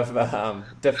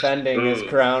defending his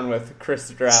crown with Chris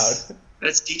Stroud?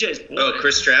 That's DJ's boy. Oh,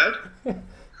 Chris Stroud?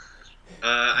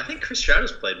 I think Chris Stroud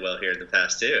has played well here in the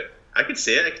past too. I could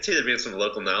see it. I could see there being some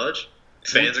local knowledge.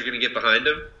 Fans are going to get behind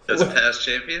him as a past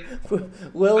champion. I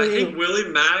think Willie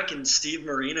Mack and Steve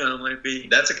Marino might be.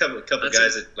 That's a couple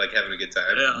guys that having a good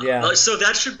time. Yeah. So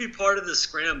that should be part of the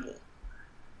scramble.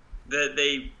 That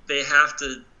they have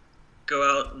to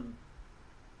go out and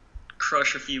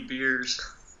crush a few beers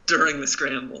during the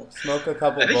scramble. Smoke a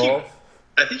couple bowls.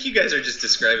 I think you guys are just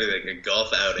describing a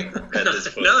golf outing at this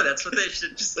point. No, that's what they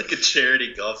should. Just a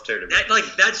charity golf tournament.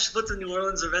 That's what the New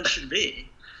Orleans event should be.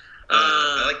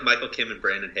 I like Michael Kim and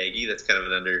Brandon Hagee. That's kind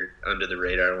of an under the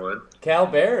radar one. Cal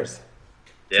Bears.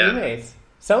 Yeah. Teammates.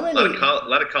 So many. A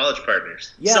lot of college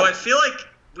partners. Yeah. So I feel like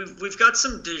we've got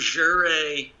some de jure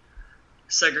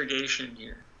segregation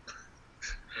here.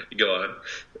 Go on.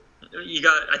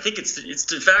 I think it's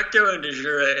de facto and de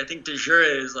jure. I think de jure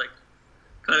is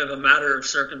kind of a matter of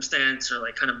circumstance or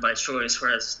kind of by choice,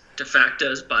 whereas de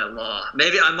facto is by law.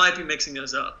 Maybe I might be mixing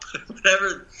those up.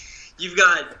 Whatever. You've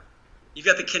got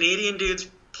the Canadian dudes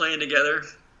playing together,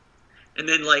 and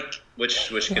then which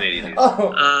Canadian dudes?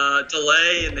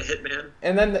 Delay and the Hitman,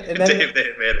 and then Dave the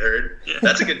Hitman Hurd. Yeah.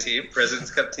 That's a good team, President's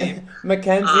Cup team.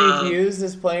 Mackenzie Hughes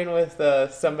is playing with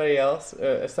somebody else,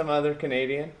 some other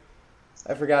Canadian.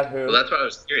 I forgot who. Well, that's why I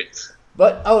was curious.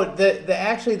 But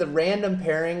the random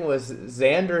pairing was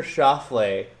Xander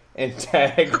Schauffele and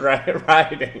Tag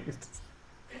Ridings.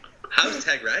 How's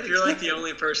Tag Ridings? You're the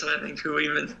only person I think who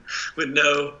even would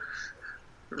know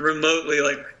remotely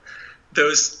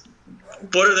those.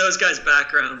 What are those guys'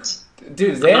 backgrounds?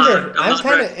 Dude, Xander, I'm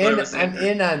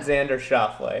in on Xander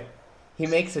Schauffele. He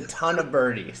makes a ton of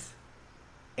birdies,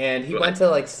 and he went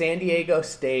to San Diego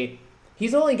State.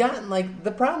 He's only gotten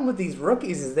the problem with these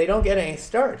rookies is they don't get any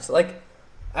starts.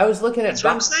 I was looking at. That's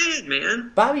what I'm saying,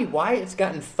 man. Bobby Wyatt's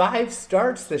gotten 5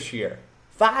 starts this year.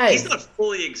 5. He's not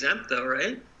fully exempt though,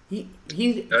 right? He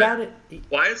got it.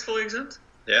 Wyatt's fully exempt.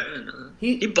 Yeah.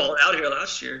 He balled out here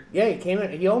last year. Yeah, he came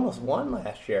in. He almost won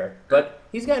last year, but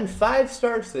he's gotten 5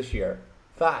 starts this year.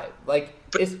 5.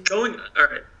 It's going all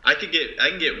right. I can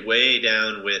get way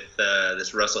down with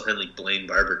this Russell Henley Blaine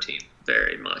Barber team.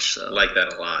 Very much so. Like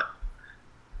that a lot.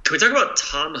 Can we talk about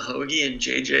Tom Hoagie and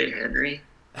JJ Henry?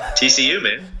 TCU,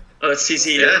 man. Oh, it's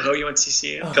TCU. Yeah. Oh, you went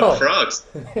TCU? Couple frogs.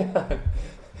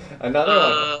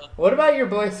 Another one. What about your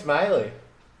boy Smiley?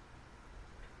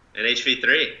 And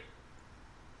HV3.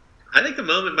 I think the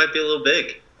moment might be a little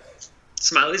big.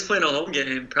 Smiley's playing a home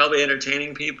game, probably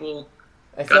entertaining people.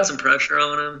 Got some pressure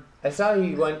on him. I saw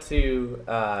he went to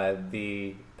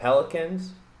the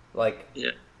Pelicans,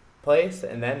 place,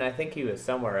 and then I think he was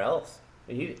somewhere else.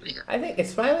 I think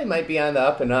Smiley might be on the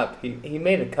up and up. He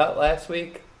made a cut last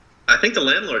week. I think the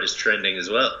landlord is trending as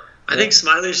well. I think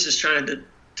Smiley's just trying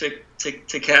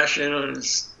to cash in on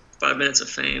his 5 minutes of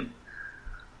fame.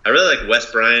 I really like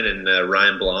Wes Bryant and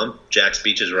Ryan Blom. Jack's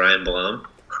Beach's Ryan Blom.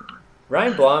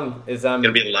 Ryan Blom is going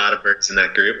to be a lot of birds in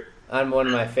that group. On one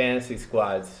of my fantasy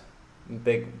squads.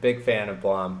 Big fan of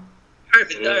Blom. All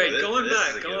right,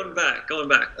 going back.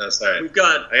 Oh, sorry. I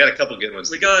got a couple good ones.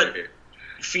 We got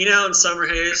Finau and Summer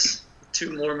Hayes.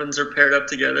 2 Mormons are paired up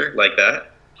together. Like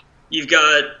that? You've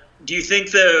got. Do you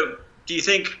think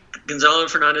Gonzalo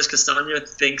Fernandez Castano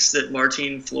thinks that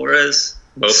Martin Flores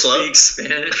speaks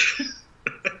Spanish?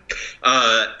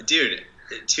 Dude,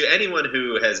 to anyone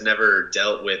who has never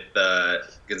dealt with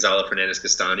Gonzalo Fernandez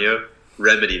Castano,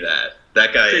 remedy that.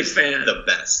 That guy is the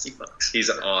best.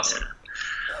 He's awesome.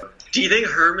 Yeah. Do you think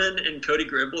Herman and Cody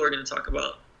Gribble are going to talk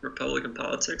about Republican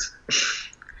politics?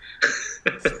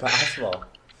 It's possible.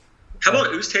 How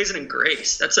about Oosthuizen and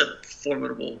Grace? That's a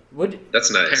formidable.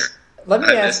 That's nice. Pair. Let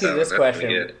me ask you this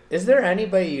question: is there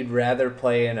anybody you'd rather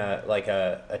play in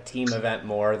a team event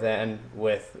more than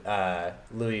with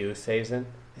Louis Oosthuizen?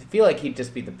 I feel like he'd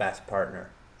just be the best partner.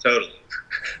 Totally.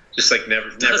 Just never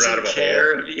out of a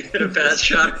care hole. If you hit a bad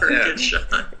shot or a good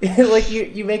shot.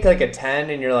 You make a 10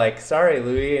 and you're like, sorry,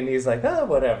 Louis, and he's like, oh,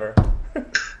 whatever.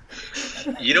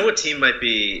 You know what team might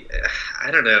be? I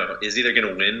don't know. Is either going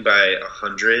to win by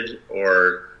 100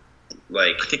 or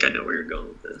I think I know where you're going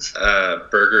with this.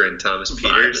 Berger and Thomas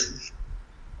Peters.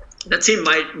 That team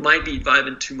might be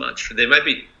vibing too much. They might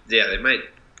be. Yeah, they might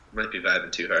be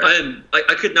vibing too hard.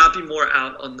 I could not be more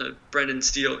out on the Brendan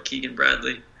Steele, Keegan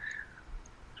Bradley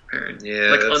pairing.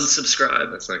 Yeah,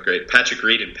 unsubscribe. That's not great. Patrick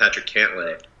Reed and Patrick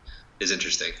Cantlay is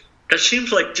interesting. That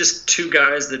seems like just 2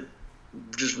 guys that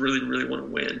just really, really want to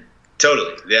win.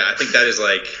 Totally. Yeah, I think that is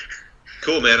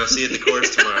cool, man. I'll see you at the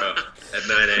course tomorrow at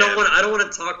 9 a.m. I don't want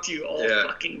to talk to you all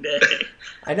fucking day.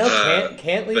 I know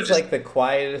Cantlay's the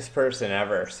quietest person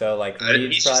ever. So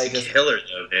he's probably just a killer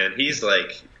though, man. He's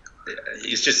just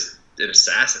an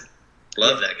assassin.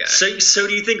 Love that guy. So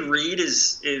do you think Reed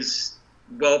is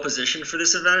well positioned for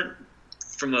this event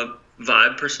from a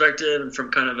vibe perspective and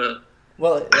from kind of a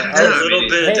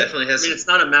it definitely has. It's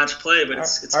not a match play, but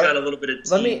it's got a little bit of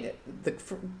team.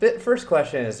 The first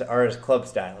question is: are his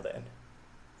clubs dialed in?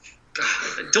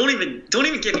 Don't even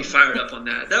get me fired up on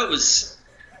that. That was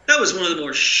one of the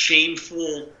more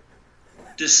shameful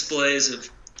displays of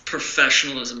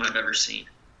professionalism I've ever seen.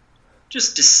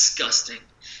 Just disgusting.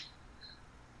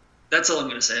 That's all I'm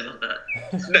going to say about that.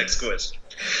 Next question.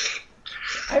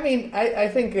 I mean, I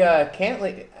think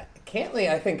Cantlay,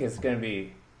 I think is going to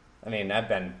be. I mean, I've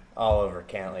been all over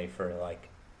Cantlay for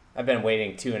I've been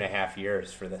waiting 2.5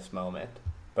 years for this moment.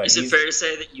 But is it fair to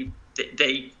say that you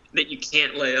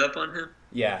can't lay up on him?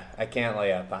 Yeah, I can't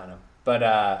lay up on him.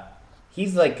 But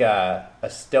he's a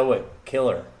stoic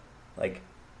killer. Big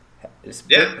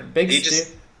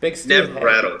Stu never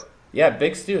rattled. Yeah,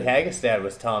 Big Stu Hagestad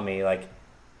was telling me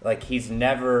he's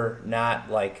never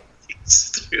not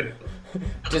Stu.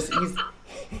 just he's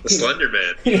the Slender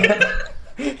Man. Yeah.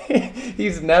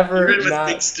 He's never not.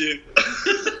 Big Stu.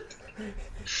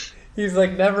 He's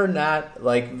never not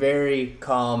very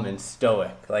calm and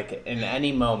stoic in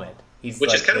any moment.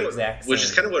 Which is kind of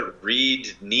what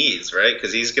Reed needs, right?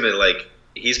 Because he's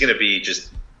gonna be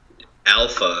just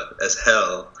alpha as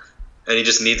hell, and he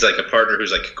just needs a partner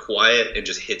who's quiet and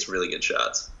just hits really good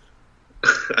shots.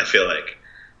 I feel I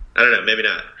don't know, maybe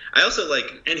not. I also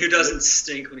and who doesn't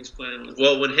stink when he's playing with.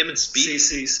 Well, when him and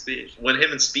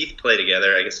Spieth play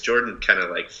together, I guess Jordan kind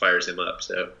of fires him up.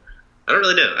 So I don't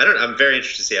really know. I'm very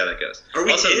interested to see how that goes. Are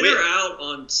we in or out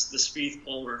on the Spieth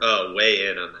Palmer? Oh, way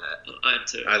in on that. I am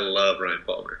too. I love Ryan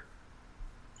Palmer.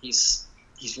 He's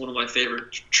one of my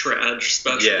favorite trad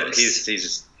specialists. Yeah,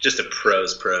 he's just a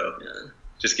pro's pro. Yeah.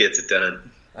 Just gets it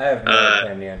done. I have no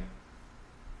opinion.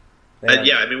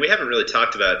 Yeah, I mean, we haven't really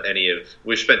talked about any of.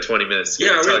 We've spent 20 minutes.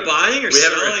 Yeah, are we buying or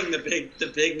selling the big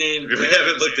name? We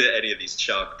haven't looked at any of these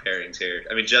chalk pairings here.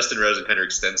 I mean, Justin Rose and Henrik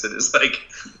Stenson is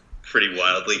pretty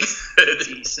wildly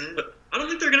decent. I don't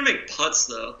think they're gonna make putts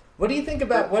though. What do you think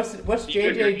about what's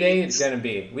JJ Day gonna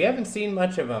be? We haven't seen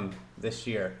much of him this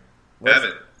year.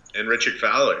 Haven't. And Richard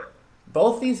Fowler.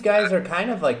 Both these guys are kind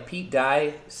of like Pete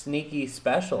Dye sneaky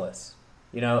specialists,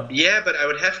 you know? Yeah, but I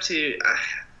would have to.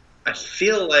 I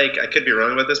feel like I could be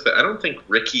wrong about this, but I don't think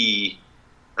Ricky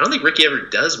ever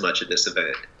does much at this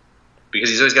event because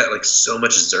he's always got like so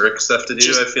much Zurich stuff to do.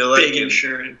 Just I feel like big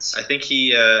insurance. I think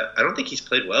I don't think he's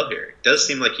played well here. It does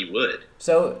seem like he would.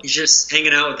 So he's just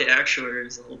hanging out with the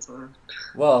actuaries the whole time.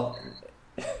 Well,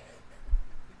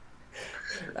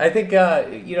 I think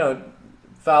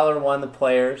Fowler won the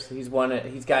Players. He's won it.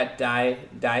 He's got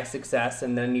die success,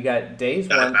 and then you got Days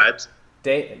won.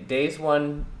 Days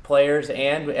won Players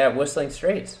and at Whistling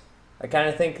Straits. I kind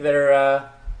of think they're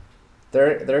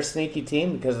a sneaky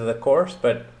team because of the course,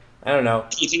 but I don't know.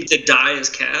 Do you think the die is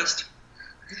cast?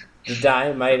 The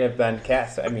die might have been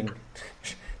cast. I mean,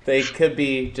 they could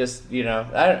be just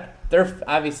they're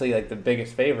obviously like the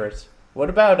biggest favorites. What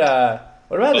about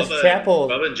this Chapel?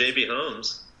 Bubba and JB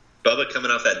Holmes. Bubba coming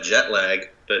off that jet lag,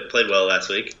 but played well last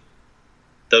week.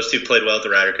 Those two played well at the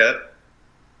Ryder Cup.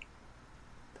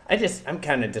 I'm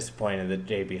kind of disappointed that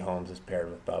JB Holmes is paired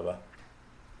with Bubba.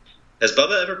 Has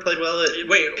Bubba ever played well at?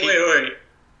 Wait.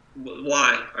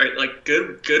 Why? All right, like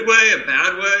good way, a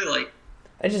bad way, like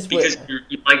because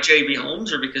you like JB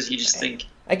Holmes, or because you just think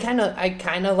I kind of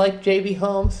like JB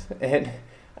Holmes, and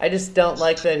I just don't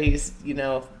like that he's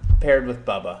paired with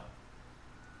Bubba.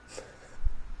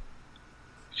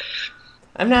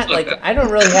 I'm not I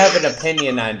don't really have an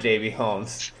opinion on JB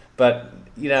Holmes, but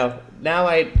now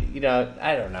I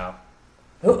don't know.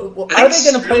 Are they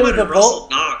going to play with the Russell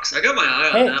Knox? I got my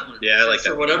eye on that one. Yeah, I like that.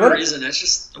 For whatever reason, that's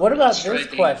just. What about this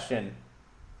question?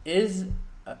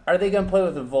 Are they going to play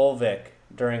with the Volvic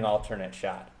during alternate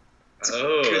shot? That's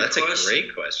a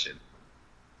great question.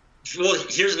 Well,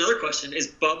 here's another question: is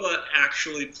Bubba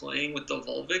actually playing with the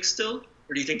Volvic still,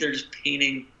 or do you think they're just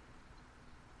painting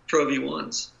Pro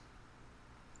V1s?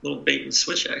 Little bait and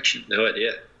switch action. No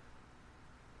idea.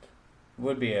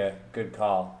 Would be a good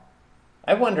call.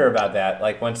 I wonder about that.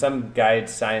 Like when some guy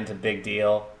signs a big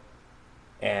deal,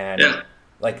 and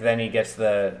then he gets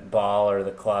the ball or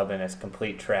the club and it's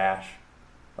complete trash.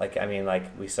 Like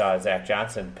we saw Zach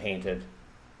Johnson painted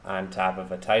on top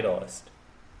of a Titleist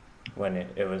when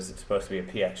it was supposed to be a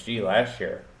PXG last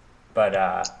year. But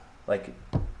I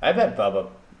bet Bubba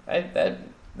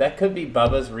that could be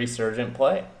Bubba's resurgent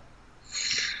play.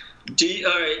 All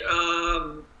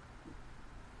right.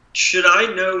 Should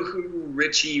I know who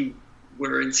Richie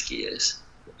Werenski is?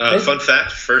 Fun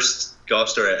fact: first golf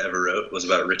story I ever wrote was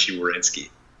about Richie Werenski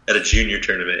at a junior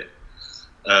tournament.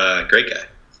 Great guy.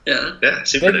 Yeah,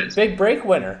 super nice. Big break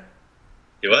winner.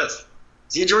 He was.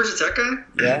 Is he a Georgia Tech guy?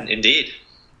 Yeah, indeed.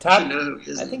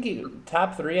 I think he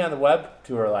top 3 on the web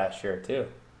tour last year too.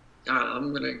 I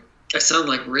sound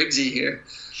like Riggsy here.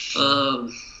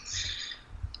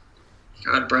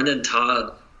 God, Brendan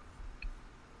Todd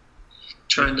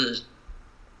trying to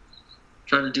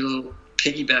do a little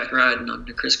piggyback riding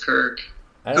onto Chris Kirk.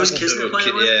 Who's Kisner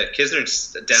playing with? Yeah,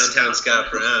 Kisner's downtown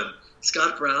Scott Brown.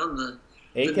 Scott Brown, the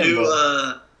new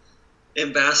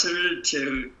ambassador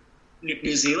to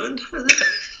New Zealand. I think.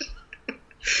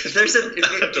 If there's a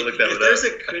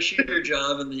cushier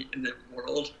job in the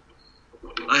world,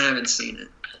 I haven't seen it.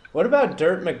 What about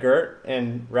Dirt McGirt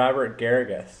and Robert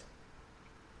Garrigus?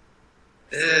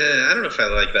 I don't know if I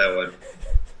like that one.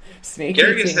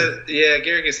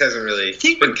 Garrigus hasn't really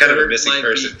been kind of a missing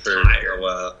person for a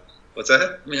while. What's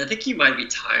that? I mean, I think he might be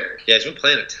tired. Yeah, he's been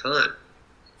playing a ton.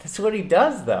 That's what he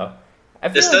does, though.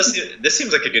 This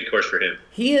seems like a good course for him.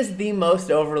 He is the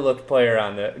most overlooked player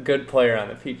on the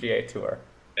PGA Tour.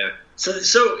 Yeah. So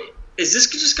is this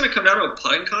just going to come down to a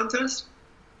putting contest?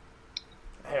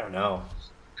 I don't know.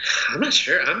 I'm not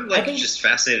sure. I'm just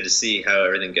fascinated to see how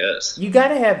everything goes. You got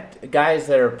to have guys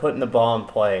that are putting the ball in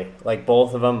play, like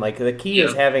both of them. Like the key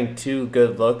is having 2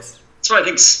 good looks. That's why I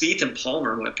think Spieth and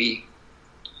Palmer might be.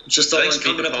 Just all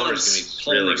coming up on Palmer's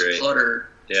really putter.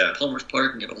 Yeah, Palmer's putter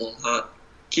can get a little hot.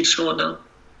 Keep scrolling down.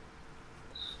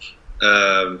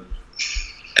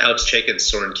 Alex Chaikin,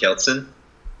 Soren Kjeldsen.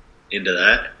 Into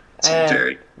that.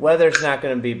 Weather's not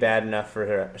going to be bad enough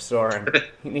for Soren.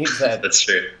 He needs that. That's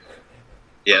true.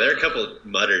 Yeah, there are a couple of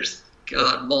mutters.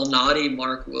 God, Malnati,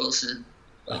 Mark Wilson.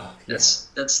 That's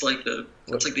like the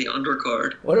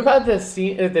undercard. What about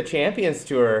the Champions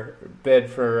Tour bid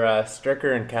for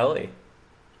Stricker and Kelly?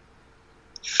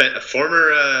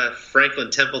 Former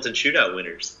Franklin Templeton shootout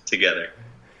winners together.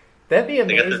 That'd be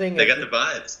amazing. They got the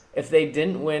vibes. If they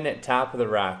didn't win at Top of the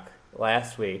Rock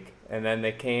last week, and then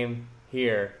they came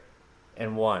here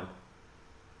and won.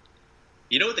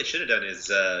 You know what they should have done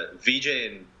is VJ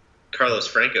and Carlos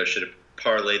Franco should have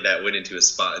parlayed that win into a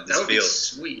spot in this field.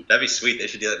 Sweet. That'd be sweet. They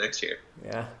should do that next year.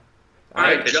 Yeah. All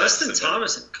right, Justin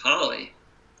Thomas and Collie.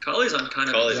 Collie's on kind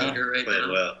of a heater right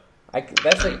now. Well.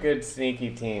 That's a good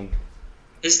sneaky team.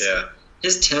 His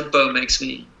tempo makes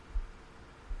me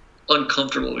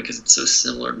uncomfortable because it's so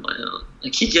similar to my own.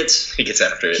 Like he gets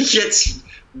after it. He gets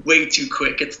way too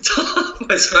quick at the top,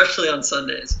 especially on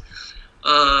Sundays.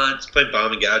 Just played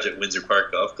Bomb and Gouge at Windsor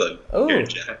Park Golf Club here in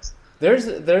Jax. There's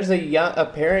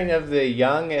a pairing of the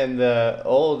young and the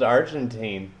old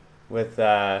Argentine with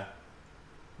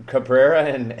Cabrera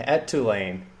and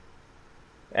Etulain.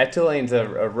 Etulain's a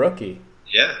rookie.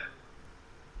 Yeah.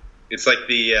 It's like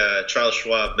the Charles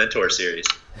Schwab Mentor Series.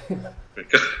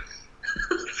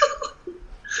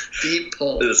 Deep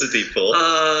pull. This is a deep pull.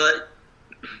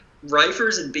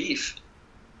 Rifers and beef.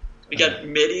 We got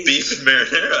middies. Beef and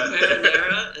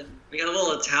marinara. And we got a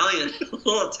little Italian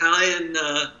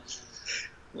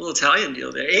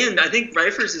deal there. And I think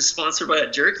Rifers is sponsored by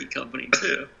a jerky company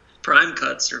too. Prime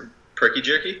Cuts or Perky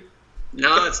Jerky?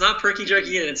 No, it's not Perky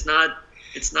Jerky, and it's not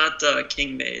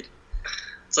King Made.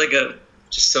 It's like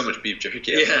just so much beef jerky.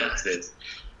 Yeah.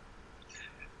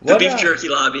 The beef jerky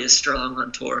lobby is strong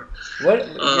on tour. What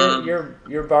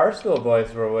your Barstool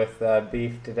boys were with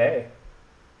beef today?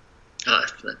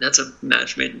 That's a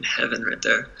match made in heaven right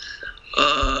there.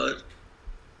 I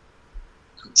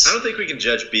don't think we can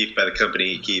judge beef by the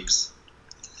company he keeps.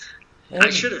 I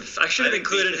should have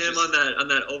included him on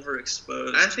that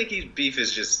overexposed. I think beef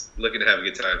is just looking to have a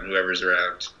good time. Whoever's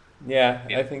around. Yeah,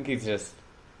 I think he's just.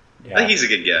 Yeah. I think he's a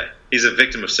good guy. He's a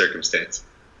victim of circumstance.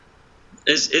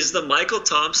 Is the Michael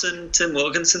Thompson Tim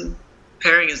Wilkinson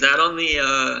pairing? Is that on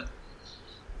the?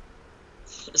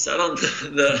 Is that on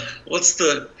the what's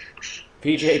the?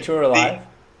 PGA Tour Live.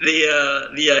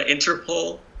 The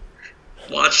Interpol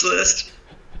watch list.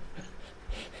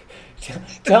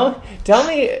 Tell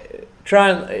me,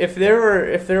 Tron, if there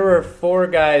were four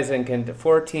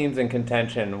teams in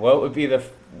contention, what would be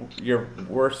your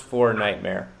worst four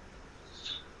nightmare?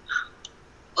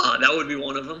 That would be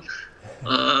one of them.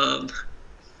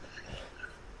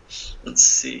 Let's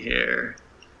see here.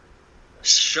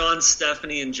 Sean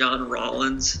Stephanie and John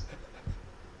Rollins.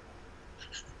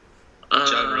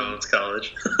 John Rollins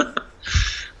College.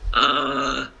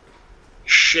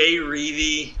 Shea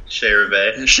Reevy. Shea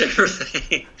Reeve.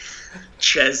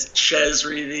 Ches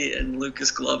Reevy and Lucas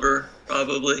Glover,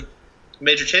 probably.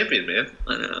 Major champion, man.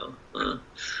 I know.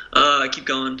 I keep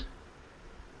going.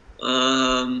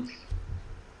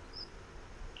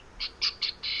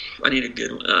 I need a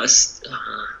good one.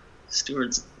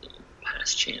 Stewart's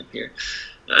past champ here.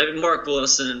 Mark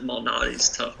Wilson and Malnati's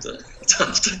tough to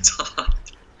top.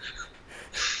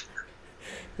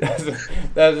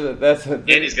 That's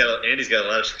Andy's got a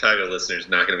lot of Chicago listeners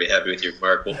not going to be happy with your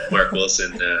Mark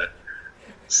Wilson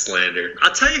slander.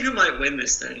 I'll tell you who might win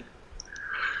this thing.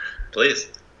 Please.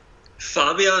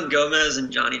 Fabian Gomez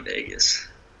and Johnny Vegas.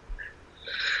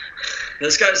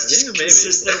 Those guys just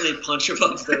consistently punch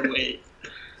above their weight.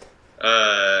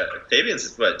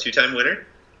 Fabian's what, 2-time winner?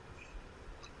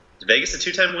 Is Vegas a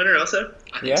 2-time winner also?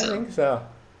 I think so.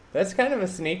 That's kind of a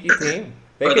sneaky team.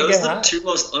 Are those the two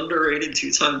most underrated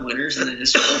 2-time winners in the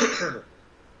history?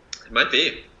 It might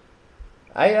be.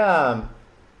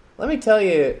 Let me tell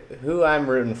you who I'm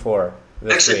rooting for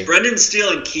this week. Brendan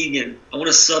Steele and Keegan. I want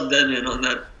to sub them in on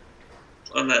that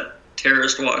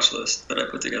terrorist watch list that I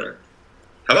put together.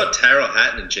 How about Tyrrell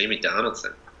Hatton and Jamie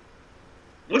Donaldson?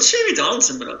 What's Jamie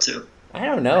Donaldson been up to? I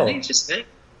don't know. I think he just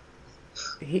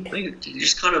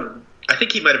kind of. I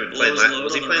think he might have been playing last.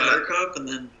 Was he playing Ryder Cup and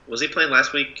then? Was he playing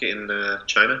last week in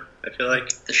China? I feel like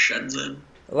the Shenzhen.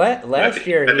 Last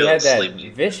year he had that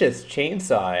vicious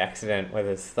chainsaw accident with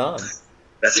his thumb.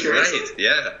 That's Seriously? Right.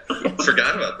 Yeah,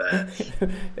 forgot about that.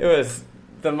 It was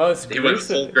the most. He went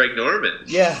full Greg Norman.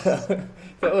 Yeah,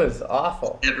 that was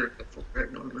awful. Never go full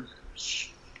Greg Norman.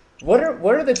 What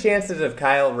are the chances of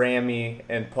Kyle Ramey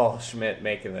and Paul Schmidt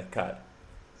making the cut?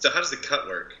 So how does the cut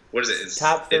work? What is it? It's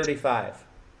top 35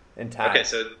 in tie. Okay,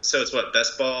 so it's what,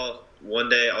 best ball one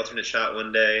day, alternate shot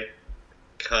one day,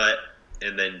 cut,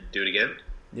 and then do it again?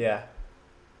 Yeah.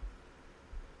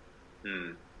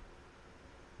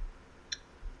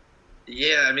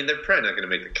 Yeah, I mean, they're probably not going to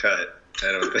make the cut,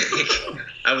 I don't think.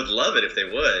 I would love it if they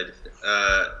would.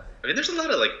 I mean, there's a lot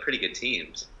of, pretty good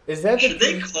teams. Should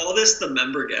they call this the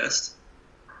member guest?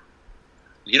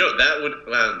 You know, that would...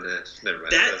 Well, never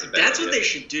mind. That's what they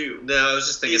should do. No, I was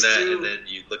just thinking and then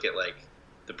you look at,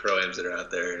 the pro-ams that are out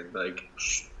there, and, Then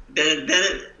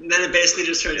it basically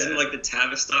just turns into, the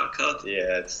Tavistock Cup.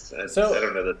 Yeah, I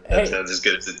don't know that sounds as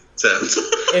good as it sounds.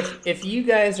 If you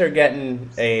guys are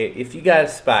if you got a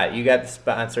spot, you got the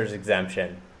sponsor's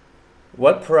exemption,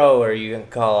 what pro are you going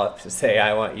to call up to say,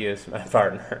 I want you as my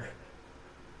partner?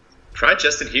 Probably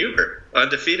Justin Huber,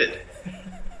 undefeated.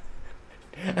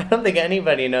 I don't think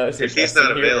anybody knows. If he's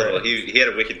not available, he had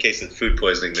a wicked case of food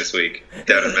poisoning this week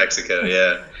down in Mexico.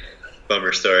 Yeah,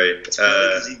 bummer story.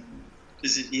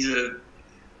 He's a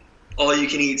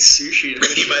all-you-can-eat sushi.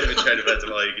 He might have been trying to find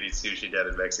some all-you-can-eat sushi down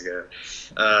in Mexico.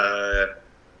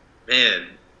 Man,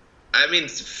 I mean,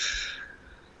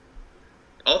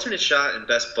 alternate shot and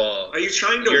best ball. Are you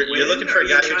trying to win? You're looking for a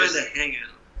guy who just to hang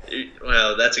out.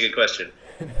 Well, that's a good question.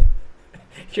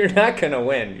 You're not gonna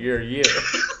win. You're you.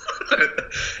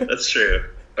 That's true.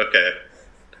 Okay.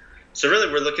 So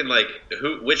really, we're looking like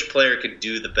which player can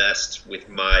do the best with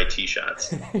my tee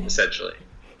shots, essentially.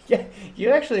 Yeah,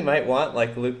 you actually might want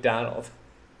like Luke Donald.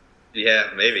 Yeah,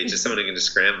 maybe just someone who can just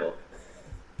scramble.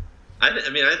 I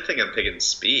think I'm picking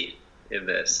speed in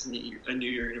this. I knew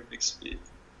you were gonna pick speed.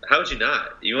 How would you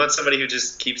not? You want somebody who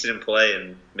just keeps it in play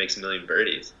and makes a million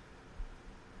birdies.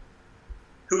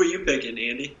 Who are you picking,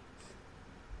 Andy?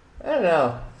 I don't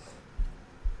know.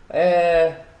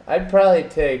 I'd probably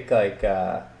take like.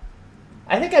 I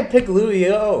think I'd pick Louis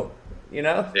O. You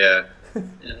know? Yeah. Yeah,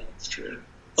 that's true.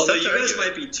 Although you guys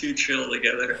might be too chill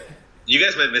together. You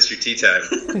guys might miss your tee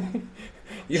time.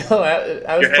 You know,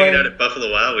 I was You're hanging out at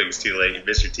Buffalo Wild Wings too late. You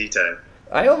miss your tee time.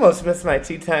 I almost missed my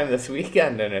tee time this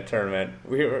weekend in a tournament.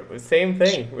 We were same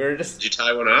thing. We were just. Did you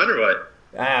tie one on or what?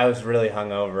 I was really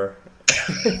hungover.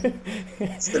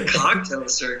 It's the cocktail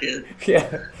circuit.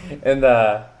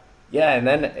 Yeah, and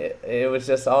then it was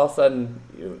just all of a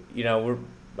sudden, you know,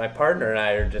 my partner and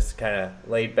I are just kind of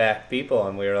laid back people,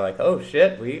 and we were like, oh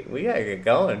shit, we gotta get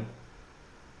going.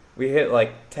 We hit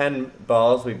like 10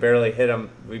 balls. We barely hit them.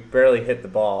 We barely hit the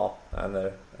ball on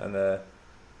the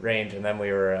range, and then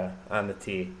we were on the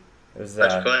tee. It was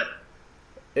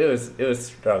it was a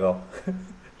struggle.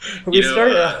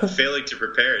 Failing to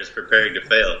prepare is preparing to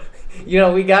fail. You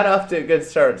know, we got off to a good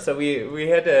start. So we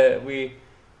had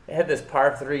this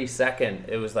par 3 second.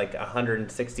 It was like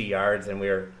 160 yards, and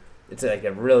it's like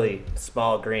a really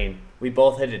small green. We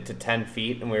both hit it to 10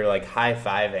 feet, and we were like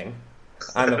high-fiving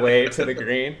on the way to the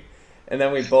green, and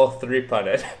then we both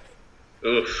 3-putted.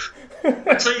 Oof.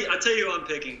 I'll tell you who I'm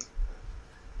picking.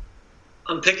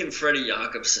 I'm picking Freddie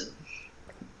Jacobson.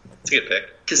 That's a good pick.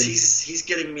 Because he's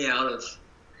getting me out of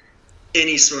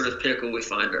any sort of pickle we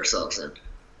find ourselves in.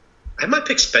 I might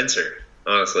pick Spencer,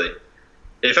 honestly.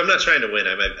 If I'm not trying to win,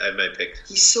 I might pick.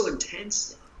 He's so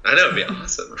intense, though. I know, it'd be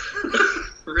awesome.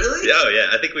 Really? Oh yeah,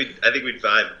 I think we'd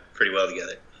vibe pretty well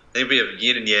together. I think it'd be a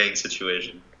yin and yang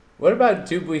situation. What about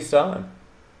Dubuisson?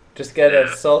 Just get a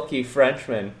sulky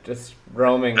Frenchman just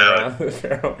roaming around the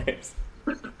fairways.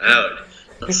 Out.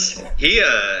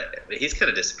 He's kind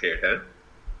of disappeared, huh?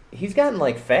 He's gotten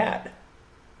like fat.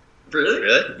 Really?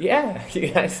 Really? Yeah,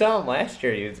 I saw him last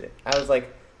year. I was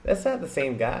like, that's not the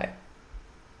same guy.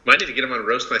 Might need to get him on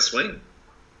Roast My Swing.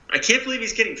 I can't believe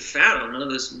he's getting fat on none of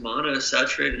those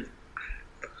monosaturated,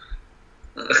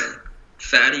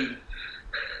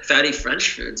 fatty French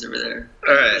foods over there.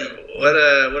 All right,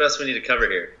 what else we need to cover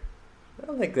here? I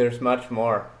don't think there's much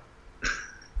more.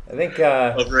 I think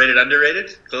overrated,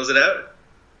 underrated. Close it out.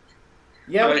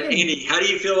 Yeah. All right, Andy, how do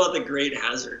you feel about the Great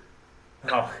Hazard?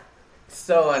 Oh,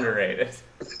 so underrated.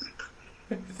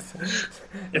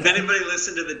 If anybody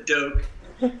listened to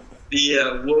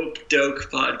the Woke Doke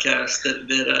podcast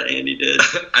that Andy did,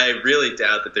 I really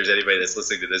doubt that there's anybody that's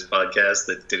listening to this podcast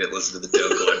that didn't listen to the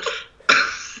Doke one.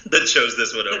 That chose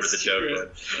this one over the Doke one.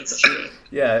 That's true.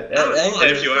 Yeah.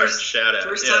 And if you are, shout out.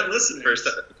 First time listeners.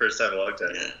 First time in a long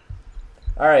time. Yeah.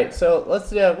 All right, so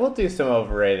we'll do some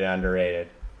overrated, underrated.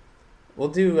 We'll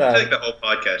do. I think the whole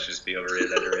podcast should just be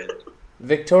overrated, underrated.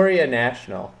 Victoria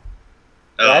National.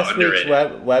 Oh, Last underrated.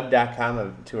 week's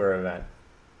web.com tour event.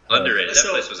 Underrated. That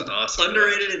place was awesome.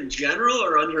 Underrated in general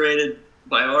or underrated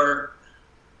by our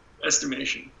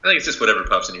estimation? I think it's just whatever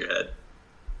pops in your head.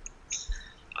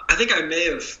 I think I may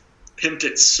have pimped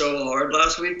it so hard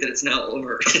last week that it's now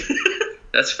over.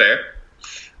 That's fair.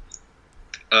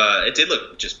 It did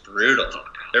look just brutal.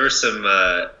 There was some.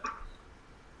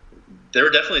 There were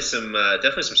definitely some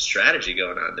strategy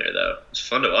going on there, though. It was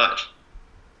fun to watch.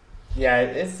 Yeah,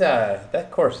 it's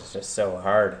that course is just so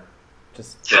hard.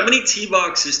 How many tee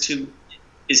boxes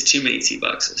is too many tee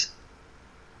boxes?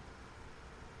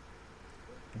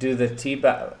 What do the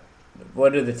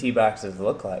tee boxes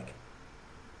look like?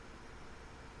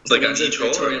 It's like on each hole.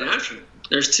 Victoria National.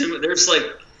 There's like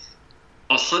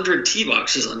 100 tee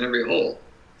boxes on every hole.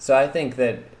 So I think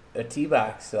that a tee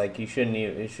box, like it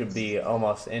should be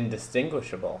almost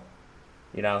indistinguishable.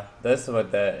 You know, that's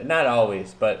what not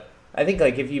always, but I think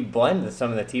like if you blend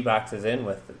some of the tee boxes in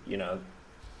with, you know,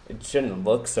 it shouldn't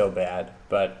look so bad.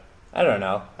 But I don't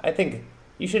know. I think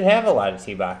you should have a lot of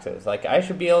tee boxes. Like, I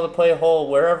should be able to play a hole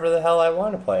wherever the hell I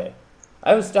want to play it.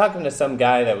 I was talking to some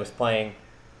guy that was playing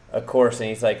a course, and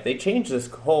he's like, they changed this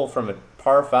hole from a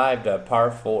par 5 to a par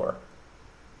 4.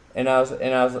 And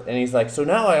he's like, so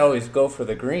now I always go for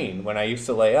the green when I used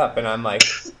to lay up. And I'm like,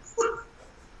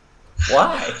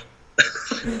 why?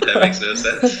 That makes no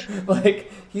sense.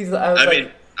 Like,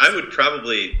 I would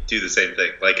probably do the same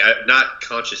thing. Like, not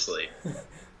consciously,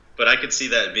 but I could see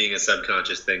that being a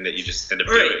subconscious thing that you just end up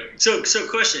doing. So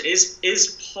question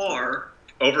is par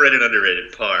overrated,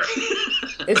 underrated? Par.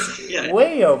 It's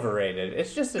way overrated.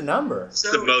 It's just a number.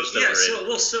 So, the most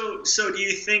overrated. So do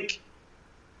you think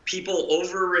people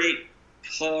overrate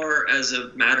par as a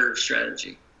matter of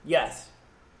strategy? Yes.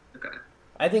 Okay.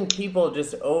 I think people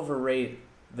just overrate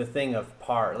the thing of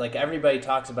par. Like, everybody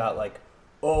talks about, like,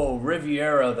 oh,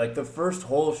 Riviera, like, the first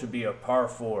hole should be a par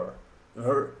 4.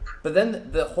 But then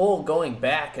the hole going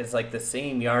back is, like, the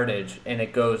same yardage, and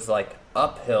it goes, like,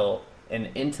 uphill and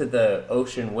into the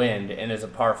ocean wind and is a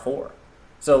par 4.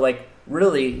 So, like,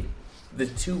 really, the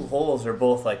two holes are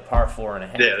both, like, par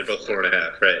 4.5. Yeah, they're both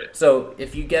 4.5, right. So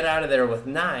if you get out of there with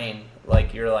 9,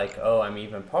 like, you're like, oh, I'm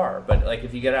even par. But, like,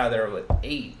 if you get out of there with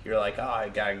 8, you're like, oh, I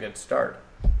got a good start.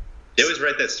 They always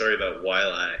write that story about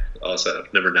Waialae, also,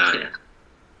 number 9.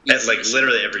 Yeah. And, like,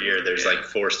 literally every year there's, like,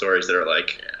 4 stories that are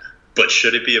like, but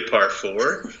should it be a par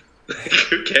 4? Like,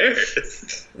 who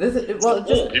cares? You make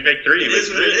 3. It is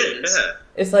what it is. Yeah.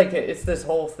 It's like, it's this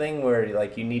whole thing where,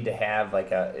 like, you need to have,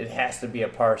 like, it has to be a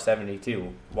par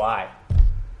 72. Why?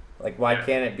 Like, why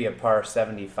can't it be a par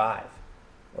 75?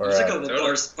 Or there's a couple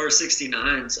par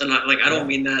 69s, and I don't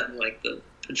mean that in, like, the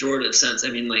pejorative sense. I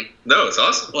mean, like, no, it's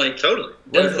awesome. Like, totally.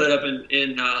 They played up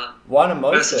in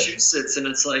Massachusetts, and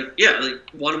it's like, like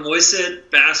Wannamoisett,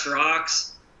 Bass Rocks,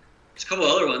 there's a couple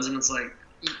other ones, and it's like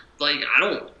I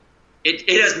don't.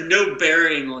 It has no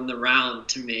bearing on the round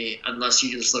to me unless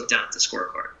you just look down at the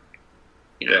scorecard.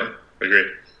 You know? Yeah,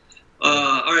 agree.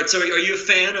 All right, so are you a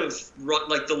fan of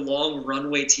like the long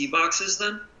runway tee boxes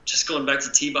then? Just going back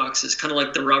to tee boxes, kind of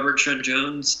like the Robert Trent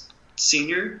Jones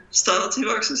Sr. style tee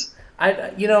boxes?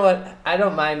 You know what? I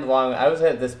don't mind long. I was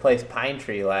at this place, Pine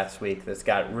Tree, last week that's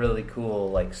got really cool,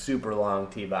 like, super long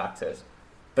tee boxes.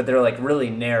 But they're, like, really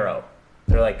narrow.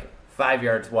 They're, like, 5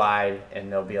 yards wide,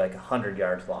 and they'll be, like, 100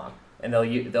 yards long. And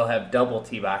they'll have double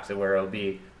tee boxes where it'll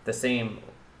be the same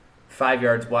 5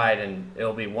 yards wide, and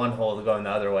it'll be one hole going the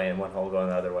other way and one hole going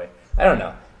the other way. I don't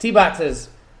know. Tee boxes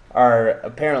are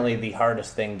apparently the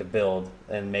hardest thing to build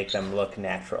and make them look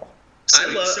natural. I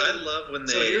love when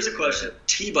they... So here's a question.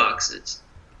 Tee boxes.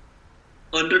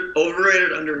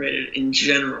 Overrated, underrated in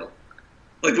general.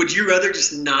 Like, would you rather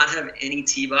just not have any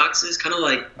tee boxes? Kind of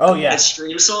like a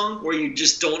Stream song where you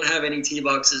just don't have any tee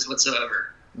boxes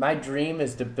whatsoever. My dream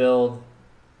is to build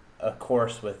a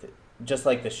course with it, just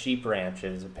like the sheep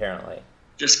ranches, apparently.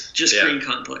 Just green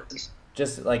complexes.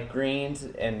 Just like greens,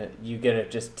 and you get to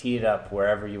just tee it up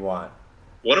wherever you want.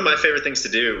 One of my favorite things to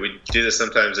do, we do this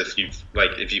sometimes if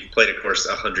you've played a course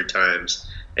 100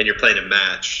 times and you're playing a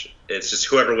match, it's just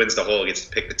whoever wins the hole gets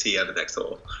to pick the tee on the next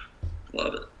hole.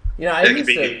 Love it. You know,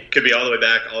 it could be all the way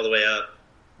back, all the way up,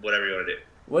 whatever you want to do.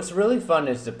 What's really fun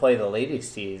is to play the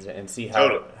ladies' tees and see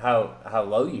how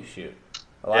low you shoot.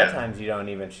 A lot of times you don't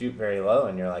even shoot very low,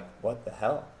 and you're like, what the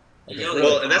hell? Like,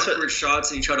 and that's what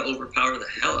shots, and you try to overpower the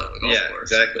hell out of the golf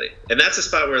course. Yeah, exactly. And that's a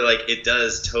spot where, like, it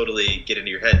does totally get into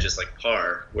your head, just like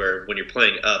par, where when you're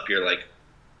playing up, you're like,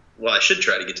 well, I should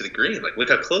try to get to the green. Like, look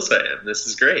how close I am. This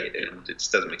is great. And it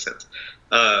just doesn't make sense.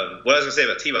 What I was going to say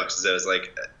about tee boxes, though, is,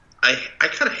 like, I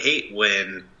kind of hate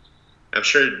when, I'm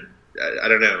sure, I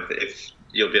don't know if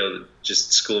you'll be able to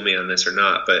just school me on this or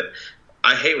not, but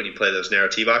I hate when you play those narrow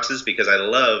tee boxes because I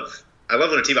love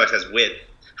when a tee box has width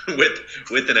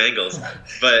and angles.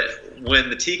 But when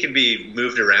the tee can be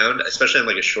moved around, especially on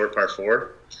like a short par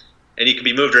 4, and you can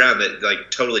be moved around, that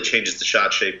like totally changes the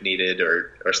shot shape needed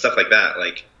or stuff like that.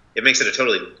 Like, it makes it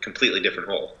a completely different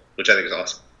hole, which I think is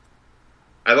awesome.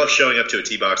 I love showing up to a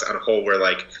tee box on a hole where,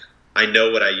 like, I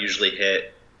know what I usually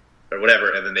hit or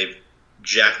whatever, and then they've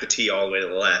jacked the tee all the way to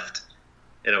the left,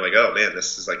 and I'm like, oh man,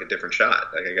 this is like a different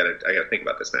shot. Like, I gotta think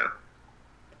about this now.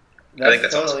 I think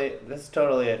that's awesome. That's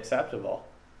totally acceptable.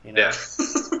 You know,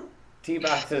 tee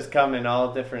boxes come in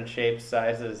all different shapes,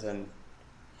 sizes, and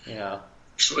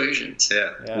persuasions.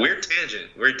 Yeah. Weird tangent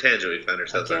we found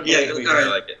ourselves on. Yeah, all right. I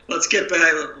like it. Let's get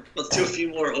back. Let's do a few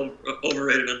more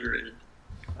overrated, underrated.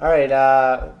 All right.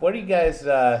 What are you guys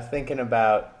thinking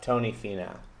about Tony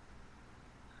Finau?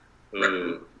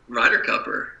 Ryder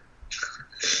Cupper.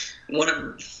 Won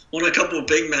a couple of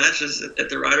big matches at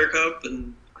the Ryder Cup,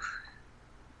 and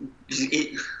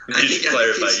Just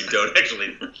clarify, you don't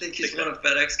actually. I think he's won a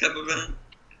FedEx Cup event.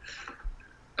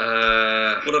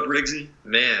 What up, Riggsy?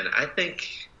 Man, I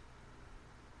think.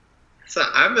 So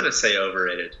I'm gonna say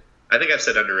overrated. I think I've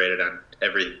said underrated on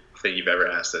everything you've ever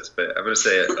asked us, but I'm gonna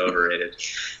say overrated.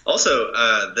 Also,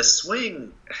 the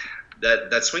swing,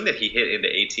 that swing that he hit into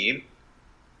 18.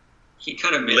 He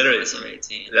kind of made it on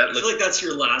 18. I feel like that's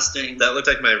your lasting. That looked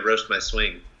like my roast my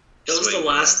swing. That was the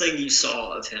last thing you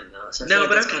saw of him, though. So no, like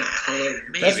but that's I'm kind of clear.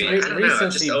 Maybe I don't know.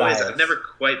 I've never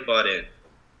quite bought in.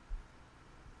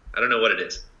 I don't know what it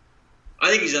is.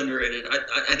 I think he's underrated.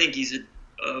 I think he's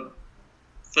a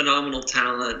phenomenal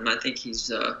talent, and I think he's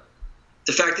the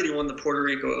fact that he won the Puerto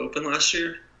Rico Open last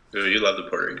year. Ooh, you love the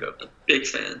Puerto Rico Open. Big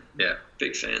fan. Yeah,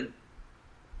 big fan.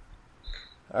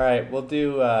 All right, we'll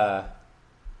do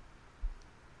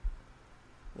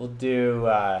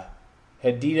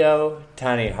Hideo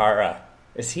Tanihara.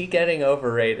 Is he getting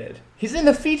overrated? He's in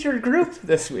the featured group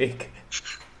this week.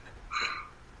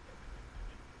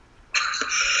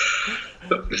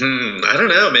 I don't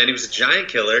know, man. He was a giant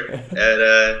killer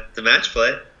at the match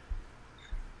play.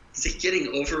 Is he getting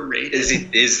overrated? Is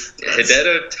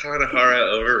Hideo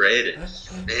Tanihara overrated?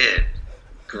 Man,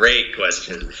 great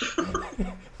question.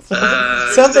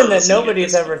 Something that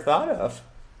nobody's ever thought of.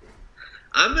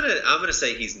 I'm gonna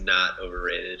say he's not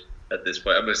overrated at this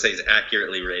point. I'm gonna say he's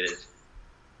accurately rated.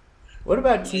 What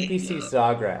about TPC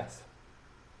Sawgrass?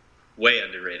 Way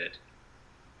underrated.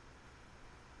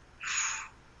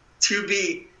 To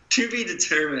be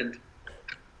determined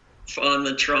on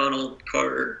the Tron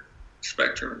Carter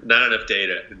spectrum. Not enough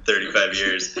data in 35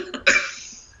 years.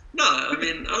 No, I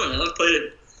mean, I don't know. I've played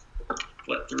it,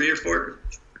 4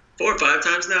 or 5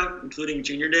 times now, including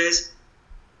junior days.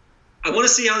 I want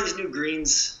to see how these new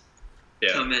greens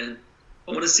come in.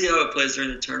 I want to see how it plays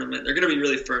during the tournament. They're going to be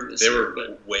really firm this year. They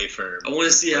were way firm. I want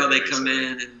to see how they come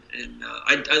in, and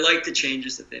I like the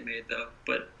changes that they made, though.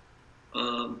 But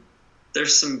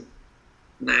there's some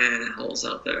holes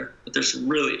out there, but there's some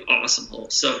really awesome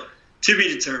holes. So to be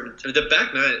determined. The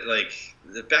back nine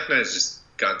has just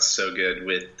gotten so good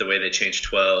with the way they changed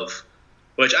 12,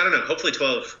 which I don't know. Hopefully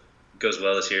 12 goes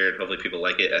well this year, and hopefully people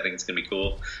like it. I think it's gonna be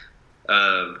cool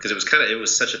because it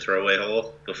was such a throwaway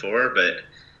hole before, but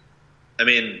I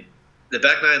mean the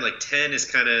back nine, like 10 is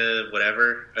kind of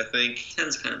whatever. I think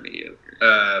 10's kind of mediocre.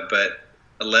 But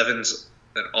 11's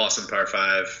an awesome par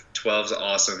 5. 12's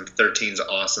awesome. 13's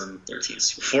awesome.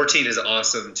 14 is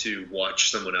awesome to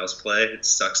watch someone else play. It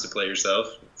sucks to play yourself.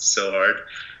 It's so hard.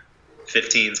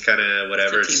 15's kind of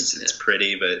whatever. It's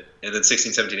pretty, and then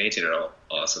 16, 17, 18 are all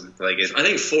awesome. I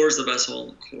think 4 is the best hole in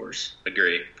the course.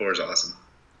 Agree. 4 is awesome.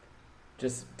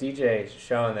 Just DJ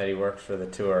showing that he works for the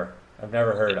tour. I've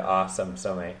never heard awesome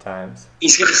so many times.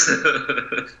 He's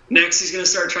gonna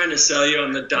start trying to sell you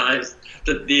on the Dive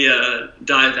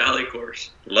Valley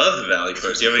course. Love the Valley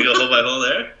course. You want me to go hole by hole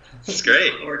there? It's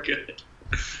great. Or good.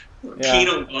 Yeah.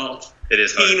 Penal golf. It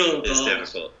is hard. Penal it's golf.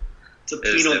 difficult. It's a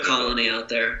penal colony out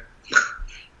there.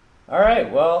 All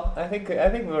right. Well, I think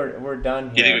we're done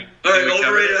here. All right.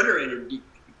 Overrated, underrated.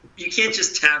 You can't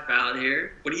just tap out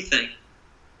here. What do you think?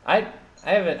 I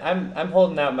haven't. I'm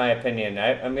holding out my opinion.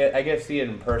 I get to see it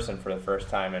in person for the first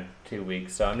time in 2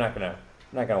 weeks, so I'm not gonna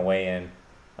weigh in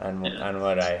on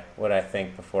what I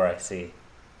think before I see.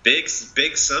 Big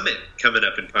summit coming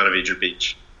up in Ponte Vedra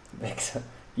Beach.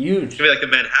 Huge. It's gonna be like the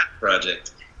Manhattan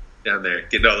Project down there,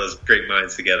 getting all those great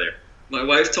minds together. My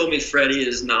wife told me Freddie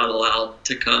is not allowed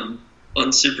to come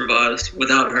unsupervised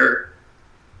without her.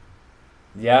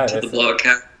 Yeah, to the blog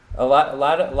cap. A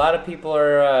lot of people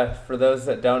are, for those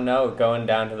that don't know, going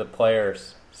down to the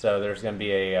Players. So there's going to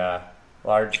be a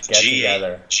large get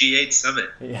together. G8 Summit.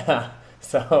 Yeah.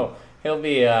 So it'll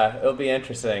be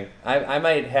interesting. I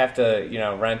might have to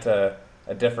rent a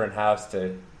different house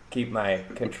to keep my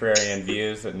contrarian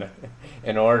views in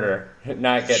order,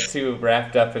 not get too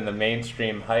wrapped up in the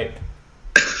mainstream hype.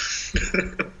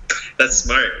 That's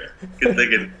smart. Good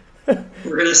thinking.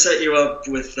 We're gonna set you up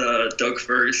with Doug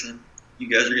Ferguson. You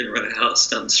guys are gonna rent a house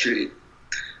down the street.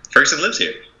 Ferguson lives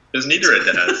here. Doesn't need to rent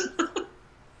the house.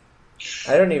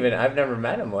 I've never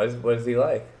met him. What is he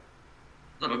like?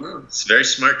 I don't know. He's a very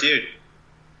smart dude.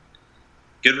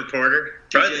 Good reporter.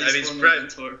 Probably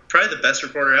the best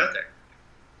reporter out there.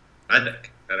 I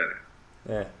think. I don't know.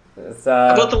 Yeah.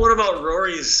 How about the one about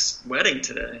Rory's wedding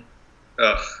today?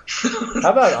 Oh.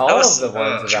 How about all of the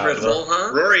ones about triple,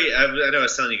 huh? Rory? I know I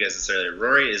was telling you guys this earlier.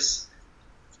 Rory is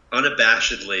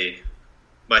unabashedly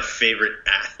my favorite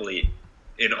athlete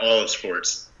in all of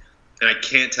sports, and I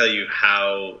can't tell you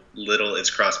how little it's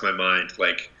crossed my mind.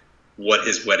 Like what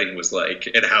his wedding was like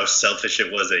and how selfish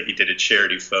it was that he did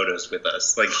charity photos with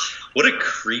us. Like, what a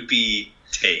creepy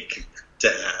take to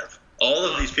have. All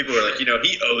of these people are like,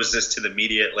 he owes this to the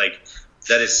media. Like,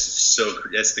 that's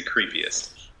the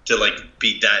creepiest, to like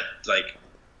be that like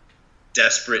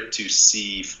desperate to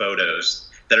see photos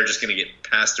that are just going to get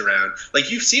passed around.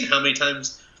 Like, you've seen how many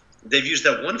times they've used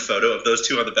that one photo of those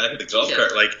two on the back of the golf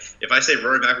cart. Like, if I say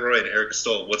Rory McIlroy and Erica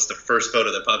Stoll, what's the first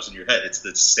photo that pops in your head? It's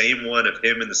the same one of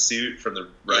him in the suit from the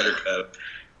Ryder Cup.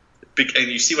 And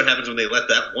you see what happens when they let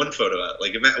that one photo out.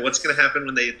 Like, what's going to happen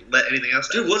when they let anything else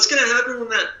out? Dude, what's going to happen when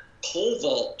that pole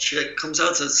vault chick comes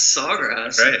out to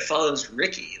Sawgrass and follows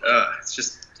Ricky?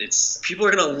 It's people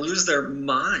are going to lose their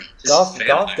minds. Golf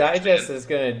Digest is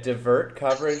going to divert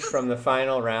coverage from the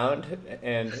final round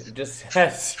and just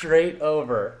head straight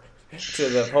over to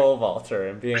the pole vaulter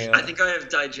and being. I think I have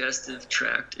digestive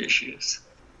tract issues.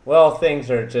 Well,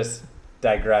 things are just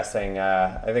digressing.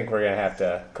 I think we're going to have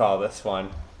to call this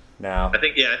one now. I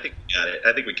think we got it.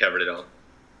 I think we covered it all.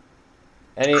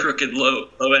 Crooked,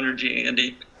 low energy,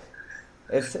 Andy.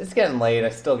 It's getting late.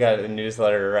 I still got a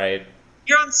newsletter to write.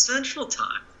 You're on Central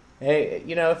Time. Hey,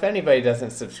 if anybody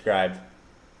doesn't subscribe,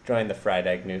 join the Fried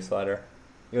Egg newsletter.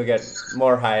 You'll get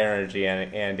more high energy,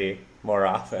 Andy, more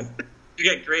often. You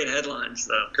get great headlines,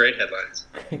 though. Great headlines.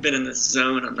 Been in this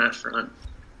zone on that front.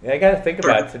 Yeah, I got to think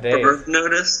about today. Bird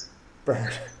notice.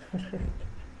 Bird.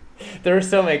 There were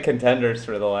so many contenders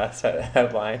for the last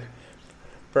headline.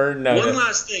 Bird notice. One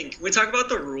last thing. Can we talk about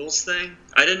the rules thing?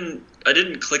 I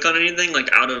didn't click on anything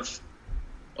like out of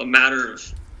a matter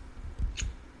of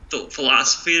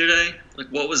philosophy today. Like,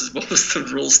 what was the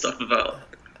rule stuff about?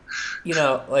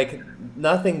 Like,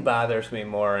 nothing bothers me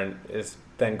more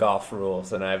than golf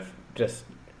rules, and I've just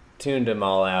tuned them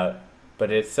all out.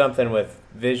 But it's something with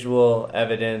visual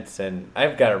evidence, and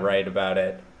I've got to write about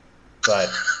it. But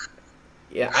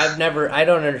yeah, I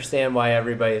don't understand why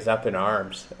everybody's up in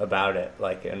arms about it,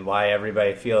 like, and why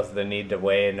everybody feels the need to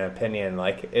weigh an opinion.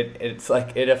 Like, it's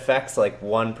like it affects like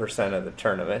 1% of the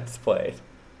tournaments played.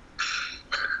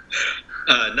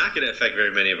 Not going to affect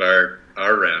very many of our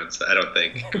rounds, I don't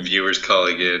think. Viewers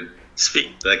calling in,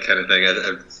 that kind of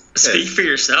thing. Speak for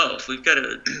yourself. We've got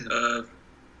a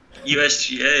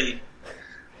USGA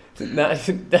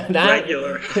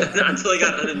regular until he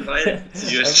got uninvited.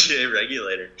 USGA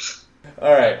regulator.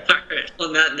 All right.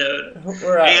 On that note,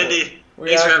 we're out. Andy,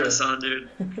 thanks for having us on, dude.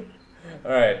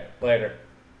 All right. Later.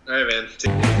 All right,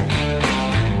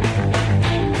 man.